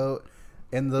of the boat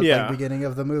in the like, beginning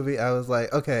of the movie. I was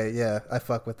like, okay, yeah, I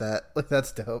fuck with that. Like,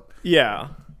 that's dope. Yeah,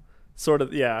 sort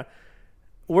of. Yeah,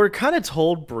 we're kind of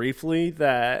told briefly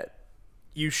that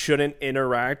you shouldn't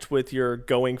interact with your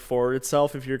going forward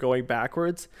self if you're going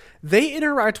backwards. They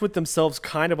interact with themselves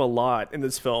kind of a lot in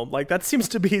this film. Like, that seems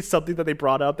to be something that they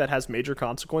brought up that has major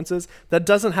consequences that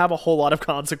doesn't have a whole lot of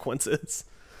consequences.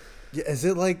 Yeah, is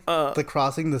it like the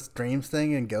crossing the streams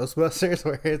thing in Ghostbusters,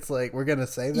 where it's like, we're gonna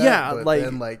say that, yeah, but like,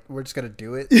 then like we're just gonna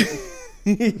do it?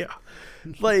 Yeah,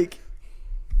 like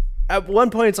at one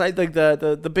point, it's like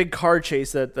the big car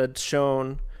chase that's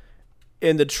shown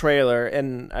in the trailer,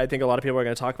 and I think a lot of people are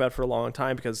going to talk about it for a long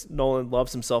time because Nolan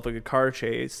loves himself a good car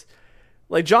chase.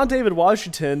 Like, John David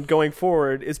Washington going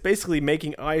forward is basically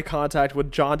making eye contact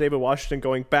with John David Washington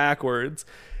going backwards,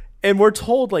 and we're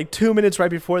told like 2 minutes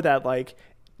right before that, like,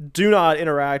 do not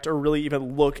interact or really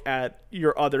even look at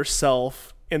your other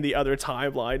self in the other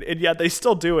timeline, and yet they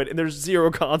still do it, and there's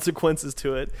zero consequences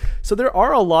to it. So there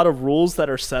are a lot of rules that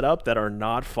are set up that are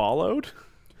not followed,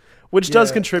 which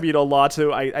does contribute a lot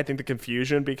to, I think, the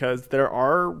confusion, because there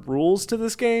are rules to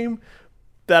this game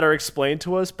that are explained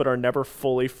to us but are never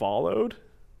fully followed.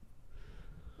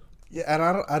 Yeah,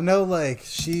 and I know, like,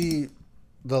 the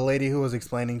lady who was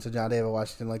explaining to John David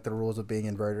Washington, like, the rules of being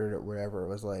inverted or whatever,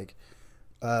 was like,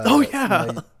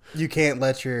 like, you can't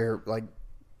let your, like,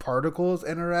 particles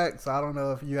interact. So I don't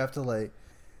know if you have to, like,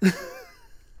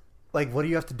 like, what do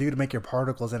you have to do to make your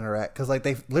particles interact? Because, like,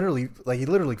 he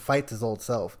literally fights his old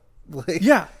self. Like,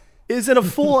 yeah, is in a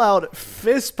full-out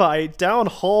fist fight down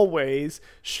hallways.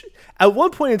 At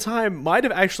one point in time, might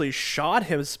have actually shot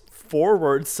his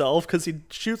forward self because he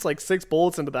shoots like 6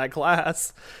 bullets into that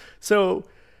glass. So,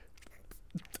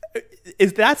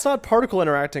 if that's not particle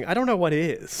interacting, I don't know what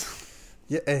is.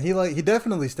 Yeah, and he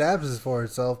definitely stabs his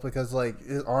forward self because like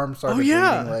his arm started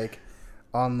bleeding like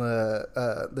on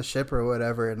the ship or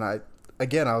whatever. And I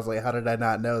was like, how did I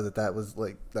not know that was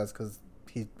like, that's because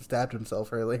he stabbed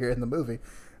himself earlier in the movie.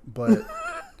 But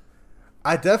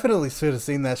I definitely should have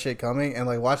seen that shit coming, and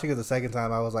like watching it the second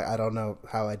time, I was like, I don't know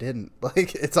how I didn't.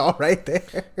 Like, it's all right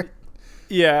there.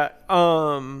 Yeah,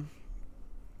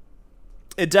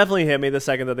 it definitely hit me the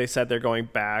second that they said they're going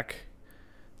back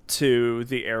to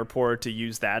the airport to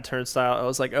use that turnstile. I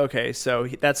was like, okay, so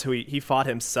that's who he fought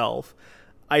himself.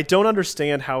 I don't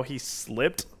understand how he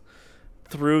slipped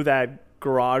through that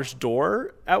garage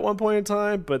door at one point in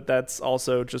time, but that's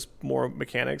also just more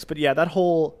mechanics. But yeah, that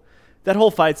whole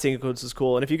fight sequence is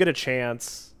cool, and if you get a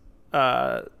chance,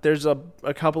 there's a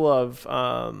couple of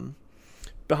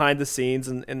behind the scenes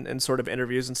and sort of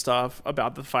interviews and stuff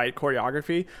about the fight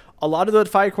choreography. A lot of the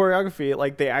fight choreography,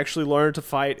 like, they actually learned to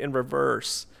fight in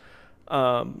reverse.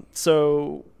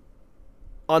 So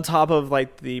on top of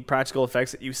like the practical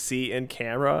effects that you see in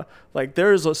camera, like,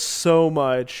 there's so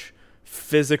much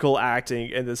physical acting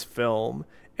in this film,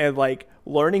 and like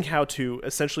learning how to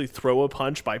essentially throw a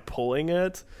punch by pulling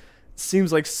it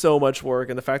seems like so much work,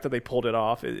 and the fact that they pulled it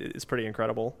off is pretty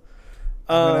incredible.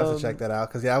 I'm gonna have to check that out,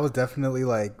 because I was definitely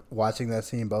like watching that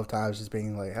scene both times just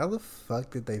being like, how the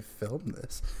fuck did they film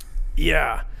this?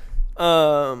 Yeah.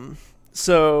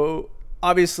 So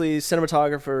obviously,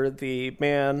 cinematographer, the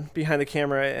man behind the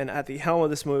camera and at the helm of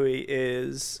this movie,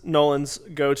 is Nolan's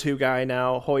go-to guy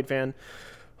now, Hoyt van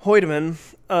Hoytman,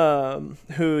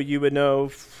 who you would know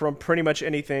from pretty much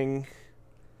anything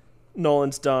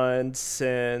Nolan's done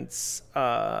since,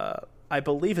 I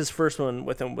believe his first one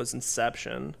with him was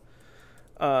Inception.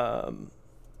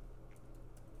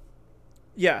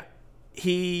 Yeah,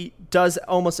 he does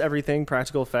almost everything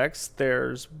practical effects.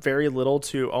 There's very little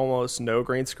to almost no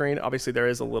green screen. Obviously, there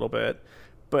is a little bit,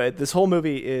 but this whole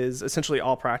movie is essentially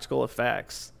all practical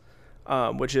effects,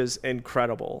 which is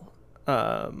incredible.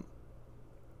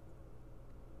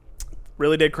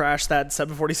 really did crash that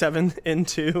 747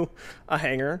 into a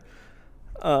hangar.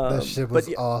 That shit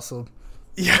was awesome.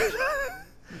 Yeah.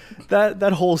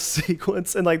 that whole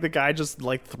sequence, and like the guy just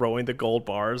like throwing the gold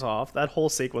bars off, that whole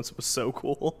sequence was so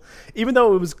cool. Even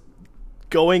though it was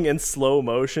going in slow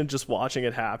motion, just watching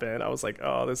it happen, I was like,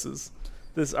 oh, this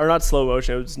or not slow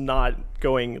motion, it was not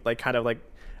going like kind of like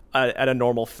at a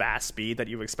normal fast speed that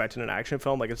you expect in an action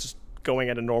film. Like it's just going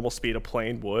at a normal speed a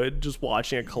plane would. Just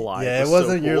watching it collide. Yeah, it was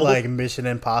wasn't so your cool. like Mission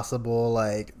Impossible,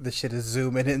 like the shit is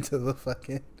zooming into the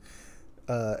fucking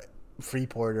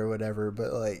Freeport or whatever,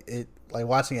 but like it, like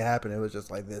watching it happen, it was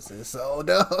just like, this is so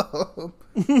dope.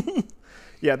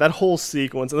 Yeah, that whole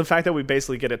sequence, and the fact that we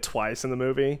basically get it twice in the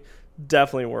movie,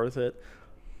 definitely worth it.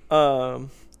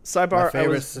 Sidebar, I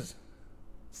was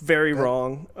very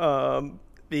wrong.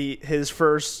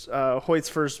 Hoyt's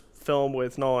first film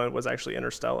with Nolan was actually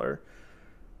Interstellar.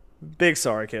 Big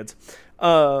sorry, kids.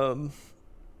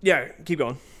 Yeah, keep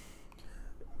going.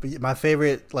 But my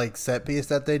favorite like set piece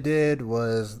that they did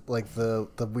was like the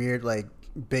weird like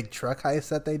big truck heist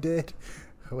that they did,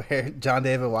 where John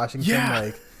David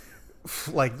Washington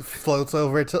like floats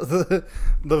over to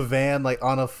the van like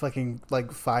on a fucking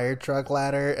like fire truck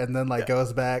ladder, and then like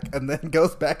goes back and then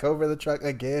goes back over the truck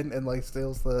again and like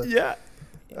steals the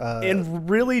and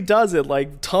really does it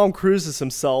like Tom Cruise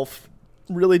himself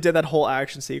really did that whole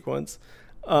action sequence.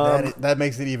 That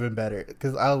makes it even better,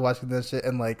 because I was watching this shit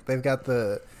and like they've got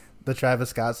the Travis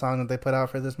Scott song that they put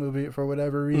out for this movie for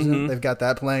whatever reason. Mm-hmm. They've got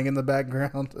that playing in the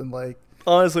background, and like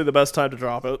honestly the best time to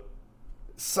drop it.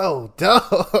 So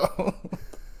dope.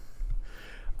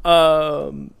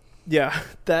 Yeah,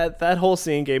 that whole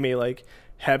scene gave me like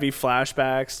heavy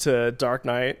flashbacks to Dark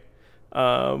Knight,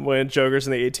 when Joker's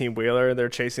in the 18-wheeler and they're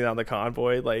chasing down the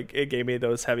convoy. Like it gave me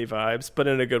those heavy vibes, but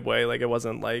in a good way. Like it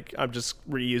wasn't like I'm just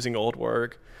reusing old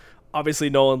work. Obviously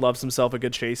Nolan loves himself a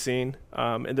good chase scene,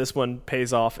 and this one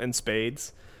pays off in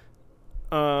spades.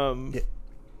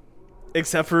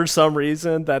 Except for some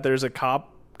reason that there's a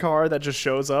cop car that just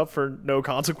shows up for no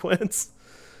consequence.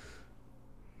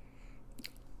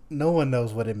 No one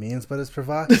knows what it means, but it's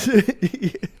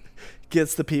provocative.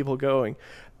 Gets the people going.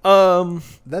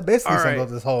 That basically sums up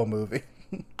this whole movie.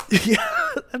 Yeah,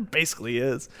 that basically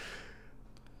is.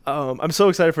 I'm so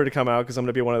excited for it to come out, because I'm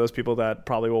going to be one of those people that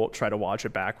probably will try to watch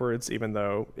it backwards, even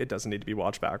though it doesn't need to be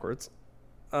watched backwards.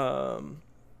 Moving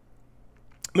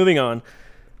on.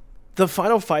 The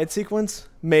final fight sequence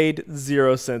made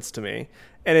zero sense to me.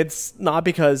 And it's not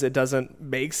because it doesn't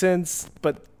make sense,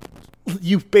 but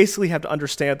you basically have to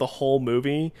understand the whole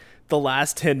movie, the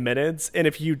last 10 minutes. And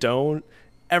if you don't,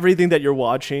 everything that you're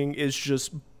watching is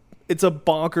just, it's a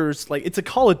bonkers, like it's a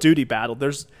Call of Duty battle.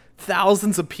 There's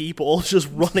thousands of people just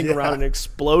running around in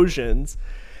explosions.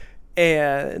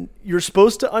 And you're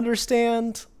supposed to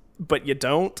understand, but you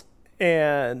don't.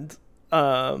 And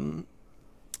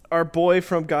our boy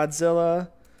from Godzilla,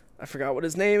 I forgot what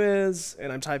his name is,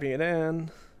 and I'm typing it in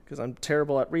because I'm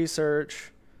terrible at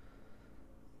research.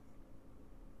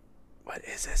 What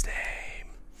is his name?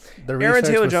 The Aaron research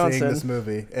Taylor was Johnson. seeing this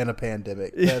movie in a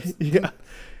pandemic. That's, Yeah.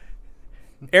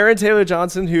 Aaron Taylor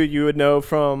Johnson, who you would know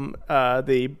from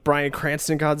the Bryan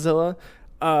Cranston Godzilla,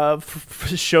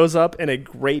 shows up in a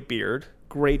great beard.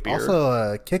 Great beard.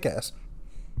 Also, Kick-Ass.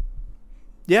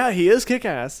 Yeah, he is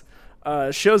kick-ass.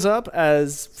 Shows up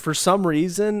as, for some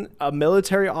reason, a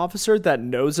military officer that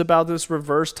knows about this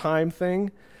reverse time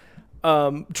thing.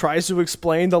 Tries to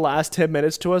explain the last 10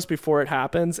 minutes to us before it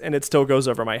happens, and it still goes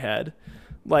over my head.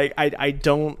 Like I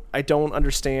don't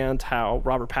understand how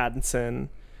Robert Pattinson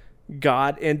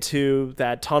got into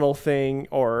that tunnel thing,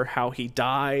 or how he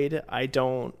died. I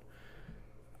don't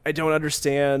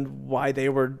understand why they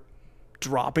were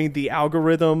dropping the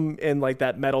algorithm in like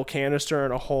that metal canister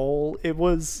in a hole. It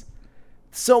was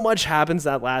so much happens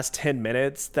that last 10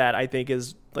 minutes that I think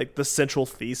is like the central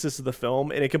thesis of the film,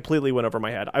 and it completely went over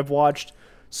my head. I've watched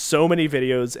so many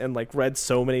videos and like read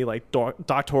so many like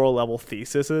doctoral level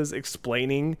theses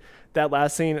explaining that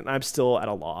last scene, and I'm still at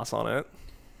a loss on it.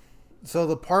 So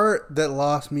the part that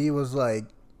lost me was like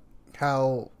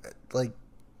how like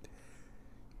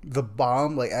the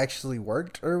bomb like actually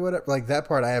worked or whatever. Like that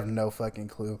part I have no fucking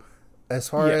clue. As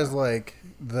far as like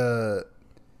the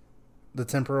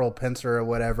temporal pincer or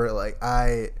whatever, like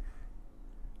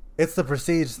it's the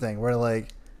Prestige thing where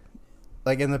like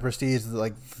in the Prestige,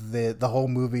 like the whole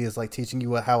movie is like teaching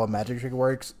you how a magic trick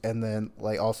works, and then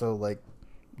like also like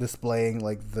displaying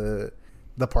like the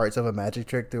parts of a magic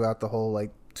trick throughout the whole like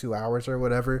 2 hours or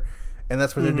whatever. And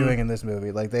that's what they're doing in this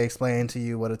movie. Like they explain to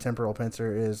you what a temporal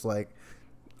pincer is, like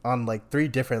on like 3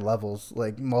 different levels,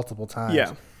 like multiple times.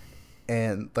 Yeah.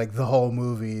 and like the whole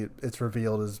movie, it's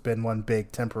revealed has been one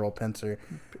big temporal pincer.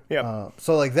 Yeah.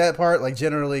 So like that part, like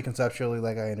generally conceptually,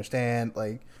 like I understand.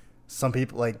 Like some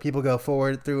people, like people go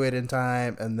forward through it in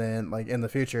time, and then like in the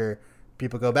future,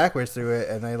 people go backwards through it,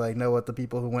 and they like know what the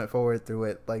people who went forward through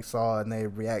it like saw, and they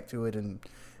react to it and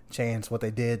change what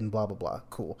they did and blah blah blah.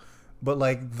 Cool, but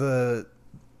like the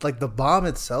bomb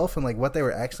itself and like what they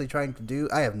were actually trying to do,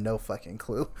 I have no fucking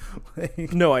clue.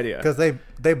 Like, No idea. because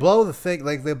they blow the thing,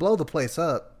 like they blow the place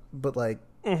up, but like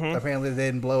apparently they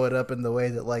didn't blow it up in the way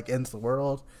that like ends the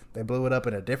world. They blew it up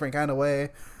in a different kind of way.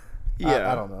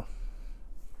 Yeah. I don't know.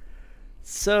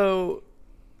 So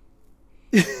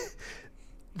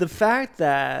the fact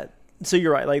that, so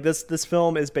you're right, like this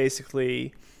film is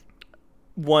basically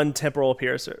one temporal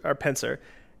pincer,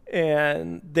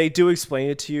 and they do explain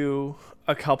it to you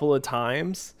a couple of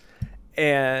times,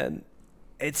 and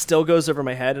it still goes over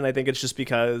my head. And I think it's just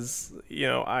because, you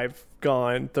know, I've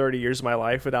gone 30 years of my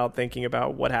life without thinking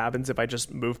about what happens if I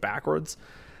just move backwards.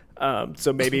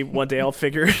 So maybe one day I'll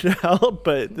figure it out,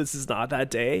 but this is not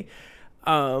that day.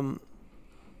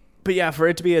 But yeah, for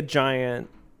it to be a giant,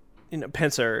 you know,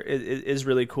 pincer is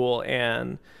really cool.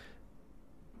 And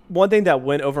one thing that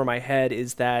went over my head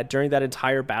is that during that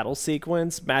entire battle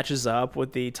sequence matches up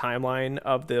with the timeline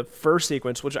of the first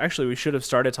sequence, which actually we should have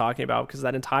started talking about, because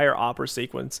that entire opera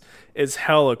sequence is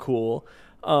hella cool.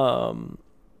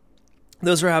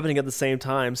 Those are happening at the same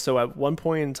time. So at one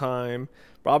point in time,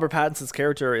 Robert Pattinson's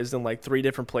character is in like 3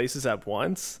 different places at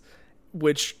once,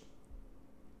 which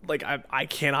like I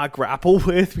cannot grapple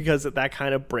with, because that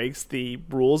kind of breaks the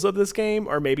rules of this game,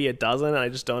 or maybe it doesn't, and I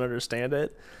just don't understand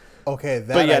it. Okay,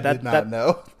 that I did not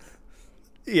know.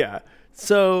 Yeah.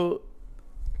 So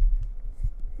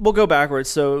we'll go backwards.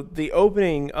 So the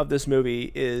opening of this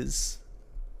movie is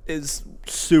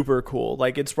super cool.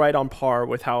 Like, it's right on par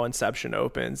with how Inception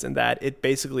opens, and that it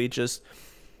basically just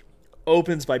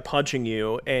opens by punching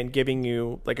you and giving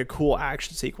you like a cool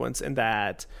action sequence, and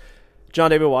that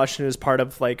John David Washington is part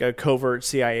of like a covert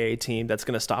CIA team that's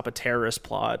going to stop a terrorist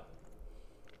plot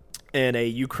in a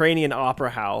Ukrainian opera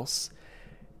house.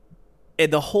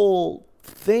 And the whole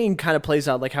thing kind of plays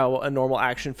out like how a normal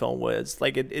action film was.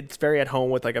 Like it's very at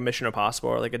home with like a Mission Impossible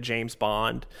or like a James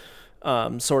Bond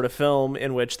sort of film,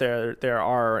 in which there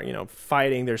are, you know,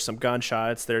 fighting, there's some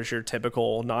gunshots, there's your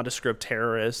typical nondescript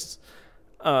terrorists.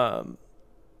 But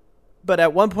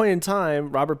at one point in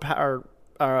time, John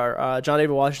David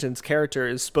Washington's character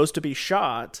is supposed to be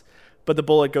shot, but the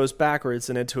bullet goes backwards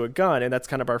and into a gun, and that's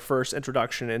kind of our first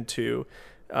introduction into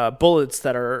bullets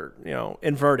that are, you know,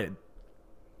 inverted.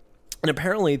 And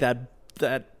apparently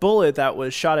that bullet that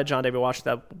was shot at John David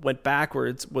Washington that went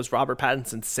backwards was Robert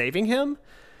Pattinson saving him.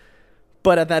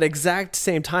 But at that exact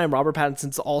same time, Robert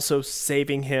Pattinson's also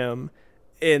saving him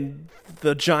in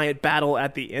the giant battle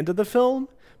at the end of the film.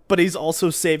 But he's also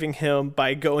saving him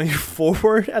by going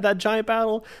forward at that giant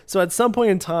battle. So at some point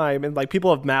in time, and like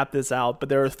people have mapped this out, but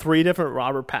there are 3 different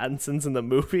Robert Pattinsons in the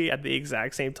movie at the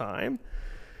exact same time.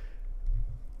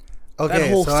 Okay, that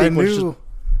whole so I sequence knew... just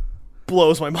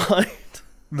blows my mind.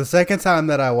 The second time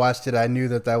that I watched it, I knew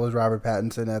that was Robert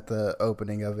Pattinson at the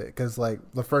opening of it. Because, like,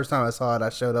 the first time I saw it, I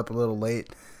showed up a little late.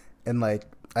 And, like,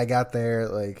 I got there,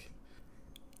 like,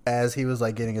 as he was,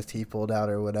 like, getting his teeth pulled out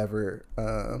or whatever.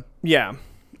 Yeah.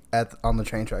 On the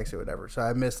train tracks or whatever. So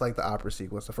I missed, like, the opera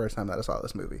sequence the first time that I saw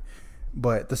this movie.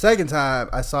 But the second time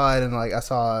I saw it, and, like, I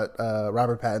saw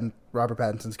Robert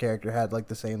Pattinson's character had, like,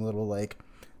 the same little, like,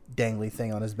 dangly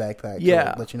thing on his backpack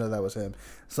to let you know that was him.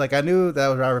 It's like I knew that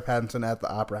was Robert Pattinson at the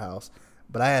opera house,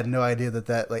 but I had no idea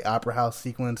that like opera house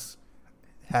sequence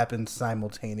happened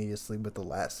simultaneously with the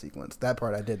last sequence. That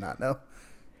part I did not know.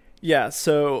 Yeah,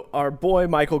 so our boy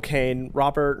Michael Caine,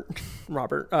 Christopher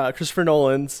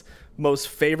Nolan's most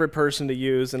favorite person to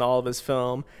use in all of his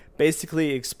film,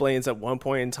 basically explains at one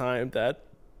point in time that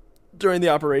during the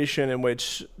operation in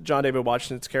which John David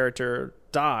Washington's character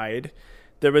died,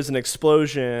 there was an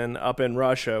explosion up in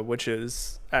Russia, which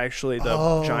is actually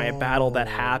the giant battle that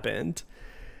happened.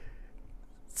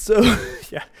 So,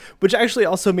 yeah, which actually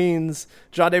also means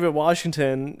John David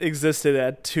Washington existed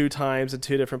at 2 times in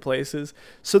 2 different places.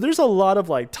 So there's a lot of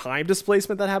like time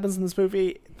displacement that happens in this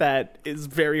movie that is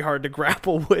very hard to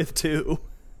grapple with too.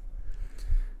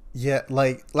 Yeah,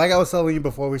 like I was telling you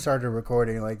before we started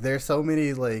recording, like there's so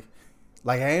many like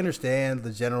I understand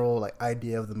the general like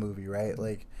idea of the movie, right?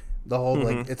 Like the whole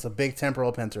like it's a big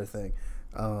temporal pincer thing,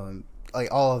 like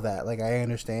all of that. Like I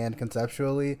understand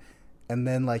conceptually, and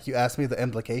then like you ask me the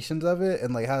implications of it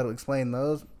and like how to explain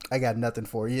those. I got nothing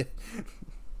for you.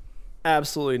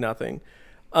 Absolutely nothing.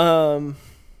 I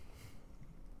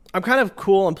I'm kind of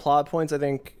cool on plot points. I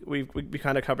think we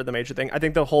kind of covered the major thing. I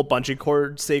think the whole bungee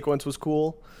cord sequence was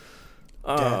cool.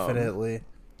 Definitely.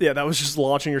 Yeah, that was just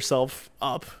launching yourself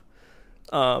up,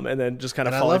 and then just kind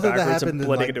of And I falling love that backwards happened and in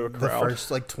blending like into a the crowd.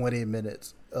 first like 20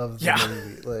 minutes of the Yeah.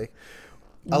 movie. Like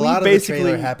a We lot of the trailer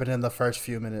basically- happened in the first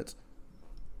few minutes.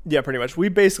 Yeah, pretty much. We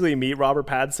basically meet Robert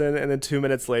Pattinson, and then 2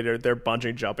 minutes later, they're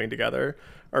bungee jumping together,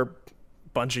 or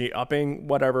bungee upping,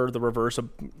 whatever the reverse of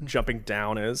jumping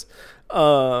down is.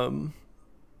 But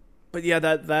yeah,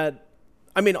 that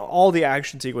I mean, all the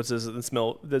action sequences in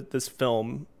this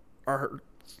film are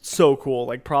so cool.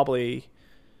 Like probably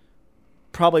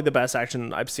the best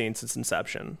action I've seen since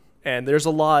Inception. And there's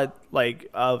a lot like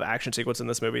of action sequence in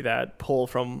this movie that pull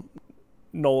from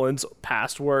Nolan's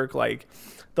past work, like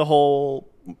the whole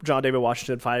John David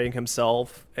Washington fighting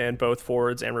himself in both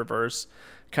forwards and reverse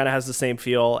kind of has the same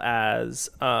feel as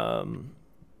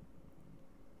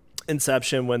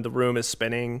Inception when the room is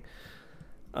spinning.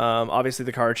 Obviously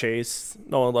the car chase,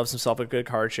 Nolan loves himself a good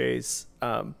car chase.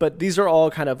 But these are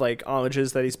all kind of like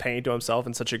homages that he's paying to himself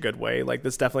in such a good way. Like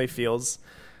this definitely feels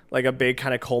like a big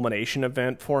kind of culmination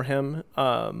event for him.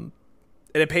 And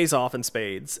it pays off in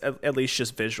spades, at least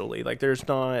just visually. Like there's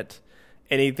not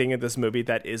anything in this movie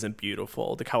that isn't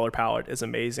beautiful. The color palette is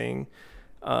amazing.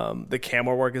 The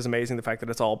camera work is amazing. The fact that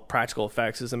it's all practical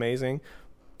effects is amazing.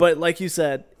 But like you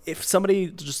said, if somebody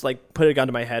just like put a gun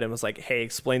to my head and was like, hey,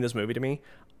 explain this movie to me,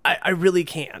 I really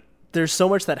can't. There's so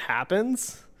much that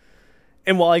happens.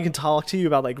 And while I can talk to you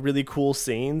about like really cool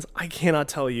scenes, I cannot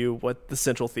tell you what the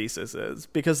central thesis is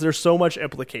because there's so much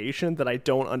implication that I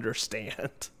don't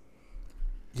understand.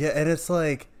 Yeah, and it's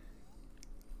like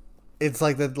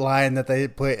the line that they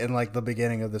put in like the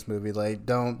beginning of this movie, like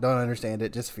don't understand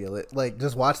it, just feel it. Like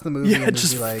just watch the movie Yeah, and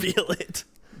just be like, feel it.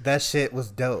 that shit was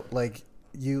dope. Like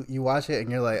you watch it and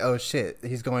you're like, oh shit,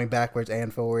 he's going backwards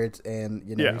and forwards, and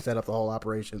you know Yeah. he set up the whole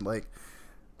operation. Like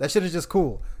that shit is just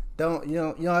cool. You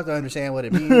don't have to understand what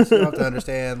it means. You don't have to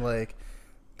understand like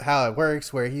how it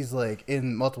works, where he's like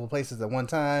in multiple places at one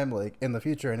time, like in the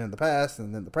future and in the past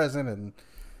and in the present, and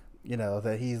you know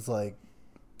that he's like,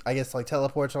 I guess like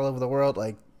teleports all over the world,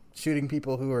 like shooting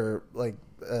people who are like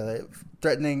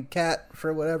threatening Cat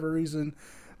for whatever reason.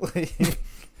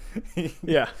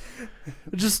 Yeah.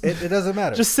 Just It doesn't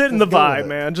matter. Just sit in the go with vibe, it.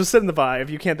 man. Just sit in the vibe.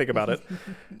 You can't think about it.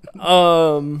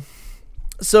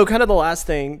 So kind of the last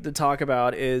thing to talk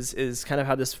about is kind of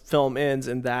how this film ends,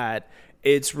 in that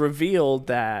it's revealed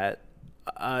that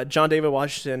John David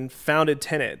Washington founded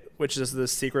Tenet, which is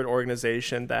this secret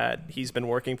organization that he's been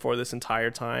working for this entire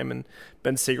time and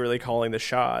been secretly calling the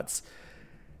shots.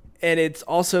 And it's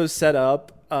also set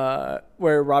up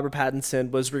where Robert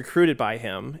Pattinson was recruited by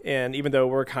him. And even though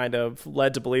we're kind of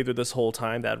led to believe through this whole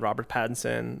time that Robert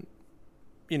Pattinson,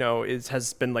 you know,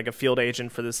 has been like a field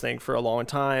agent for this thing for a long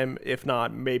time, if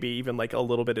not maybe even like a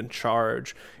little bit in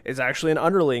charge, is actually an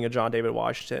underling of John David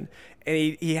Washington.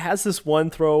 And he has this one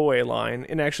throwaway line,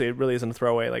 and actually it really isn't a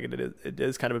throwaway, like it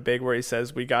is kind of a big, where he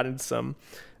says, we got into some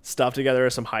stuff together,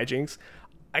 some hijinks.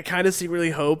 I kind of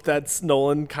secretly hope that's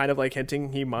Nolan kind of like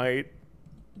hinting he might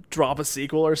drop a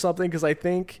sequel or something, because I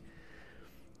think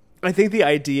the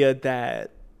idea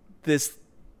that this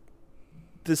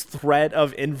threat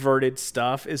of inverted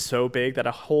stuff is so big that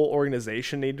a whole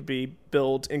organization need to be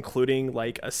built, including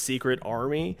like a secret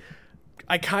army.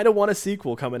 I kind of want a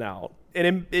sequel coming out,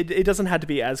 and it doesn't have to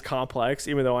be as complex,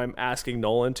 even though I'm asking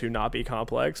Nolan to not be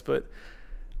complex. But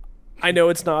I know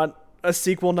it's not a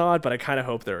sequel nod, but I kind of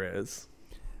hope there is.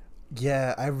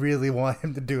 Yeah, I really want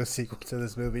him to do a sequel to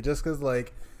this movie, just because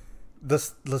like the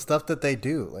stuff that they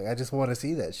do. Like I just want to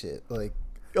see that shit. Like,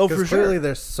 Oh, for sure. clearly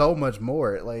there's so much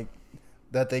more like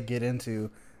that they get into,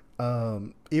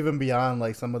 even beyond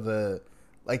like some of the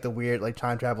like the weird like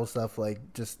time travel stuff.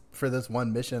 Like just for this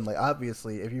one mission, like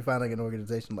obviously if you find like an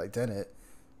organization like Tenet,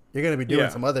 you're gonna be doing Yeah.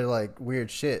 some other like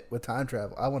weird shit with time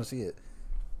travel. I want to see it.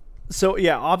 So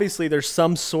yeah, obviously there's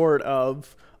some sort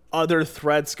of other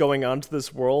threats going on to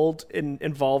this world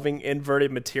involving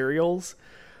inverted materials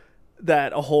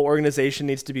that a whole organization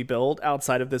needs to be built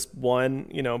outside of this one,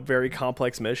 you know, very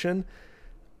complex mission.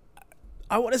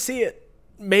 I want to see it.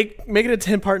 Make it a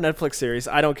 10-part Netflix series.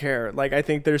 I don't care. Like, I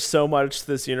think there's so much to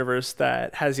this universe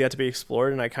that has yet to be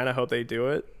explored, and I kind of hope they do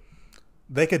it.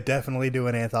 They could definitely do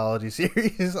an anthology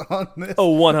series on this.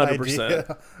 Oh, 100%.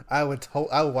 idea. I would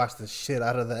watch the shit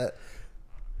out of that.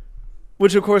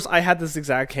 Which, of course, I had this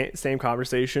exact same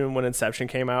conversation when Inception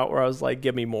came out, where I was like,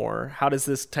 give me more. How does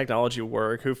this technology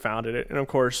work? Who founded it? And, of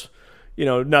course, you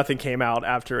know, nothing came out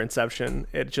after Inception.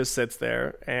 It just sits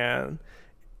there. And,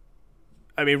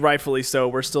 I mean, rightfully so.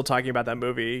 We're still talking about that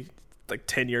movie like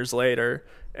 10 years later.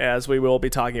 as we will be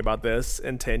talking about this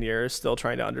in 10 years, still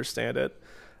trying to understand it.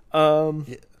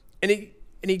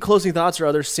 Any closing thoughts or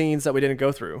other scenes that we didn't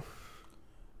go through?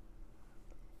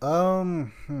 Nah,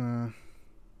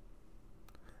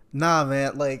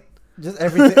 man, like, just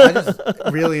everything. I just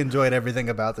really enjoyed everything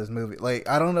about this movie. Like,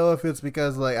 I don't know if it's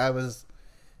because, like, I was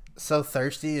so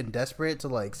thirsty and desperate to,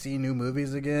 like, see new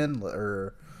movies again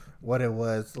or what it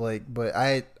was, like, but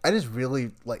I just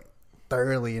really, like,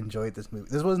 thoroughly enjoyed this movie.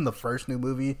 This wasn't the first new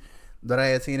movie that I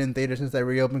had seen in theaters since they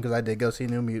reopened, because I did go see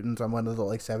New Mutants. I'm one of the,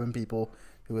 like, 7 people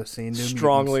who have seen New Mutants.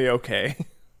 Strongly okay.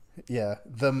 Yeah,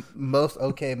 the most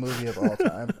okay movie of all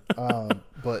time.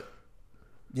 But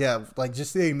yeah, like,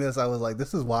 just seeing this, I was like,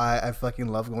 this is why I fucking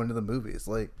love going to the movies.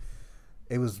 Like,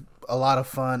 it was a lot of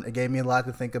fun. It gave me a lot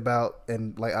to think about,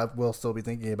 and, like, I will still be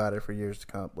thinking about it for years to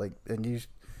come. Like, and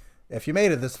if you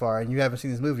made it this far and you haven't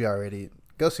seen this movie already,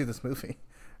 go see this movie,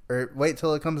 or wait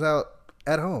till it comes out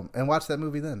at home and watch that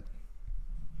movie then.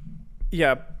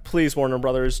 Yeah, please, Warner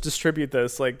Brothers, distribute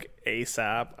this, like,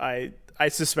 ASAP. I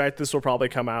suspect this will probably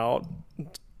come out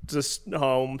just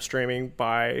home streaming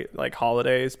by, like,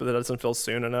 holidays, but that doesn't feel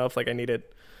soon enough. Like, I need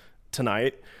it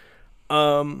tonight.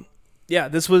 Yeah,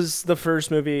 this was the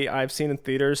first movie I've seen in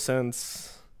theaters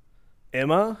since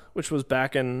Emma, which was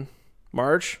back in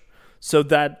March. So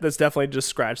that's definitely just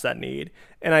scratched that need.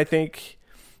 And I think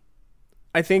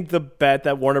the bet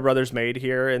that Warner Brothers made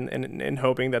here in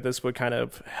hoping that this would kind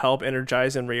of help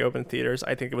energize and reopen theaters,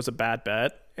 I think it was a bad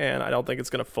bet, and I don't think it's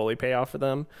going to fully pay off for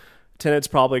them. Tenet's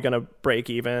probably going to break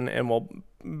even and will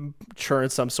churn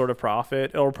some sort of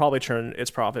profit. It'll probably churn its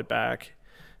profit back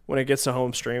when it gets to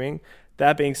home streaming.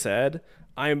 That being said,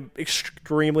 I'm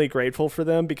extremely grateful for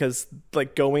them, because,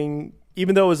 like,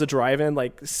 even though it was a drive-in,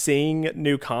 like, seeing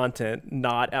new content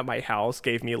not at my house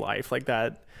gave me life. Like,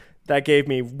 that gave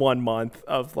me 1 month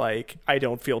of, like, I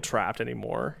don't feel trapped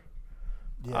anymore.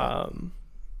 Yeah.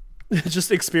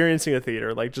 Just experiencing a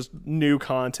theater, like, just new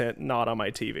content not on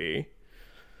my TV.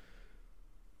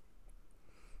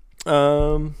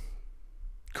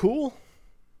 Cool.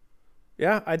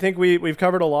 Yeah, I think we've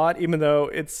covered a lot, even though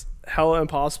it's hella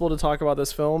impossible to talk about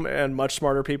this film, and much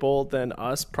smarter people than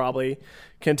us probably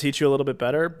can teach you a little bit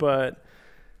better. But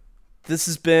this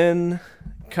has been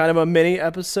kind of a mini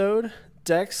episode.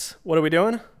 Dex, what are we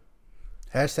doing?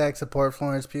 Hashtag support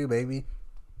Florence Pugh, baby.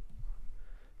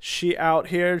 She out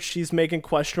here, she's making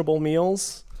questionable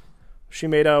meals. She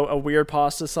made a weird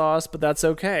pasta sauce, but that's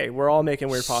okay. We're all making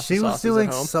weird pasta sauces at home. She was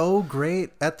doing so great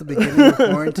at the beginning of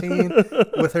quarantine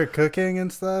with her cooking and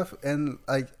stuff, and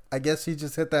I guess she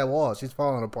just hit that wall. She's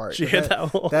falling apart. She hit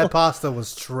that wall. That pasta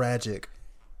was tragic.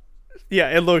 Yeah,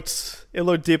 it looked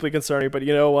deeply concerning, but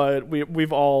you know what?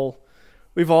 We've all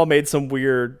made some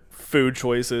weird food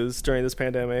choices during this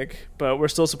pandemic, but we're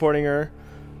still supporting her.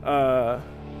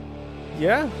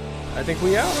 Yeah, I think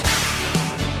we out.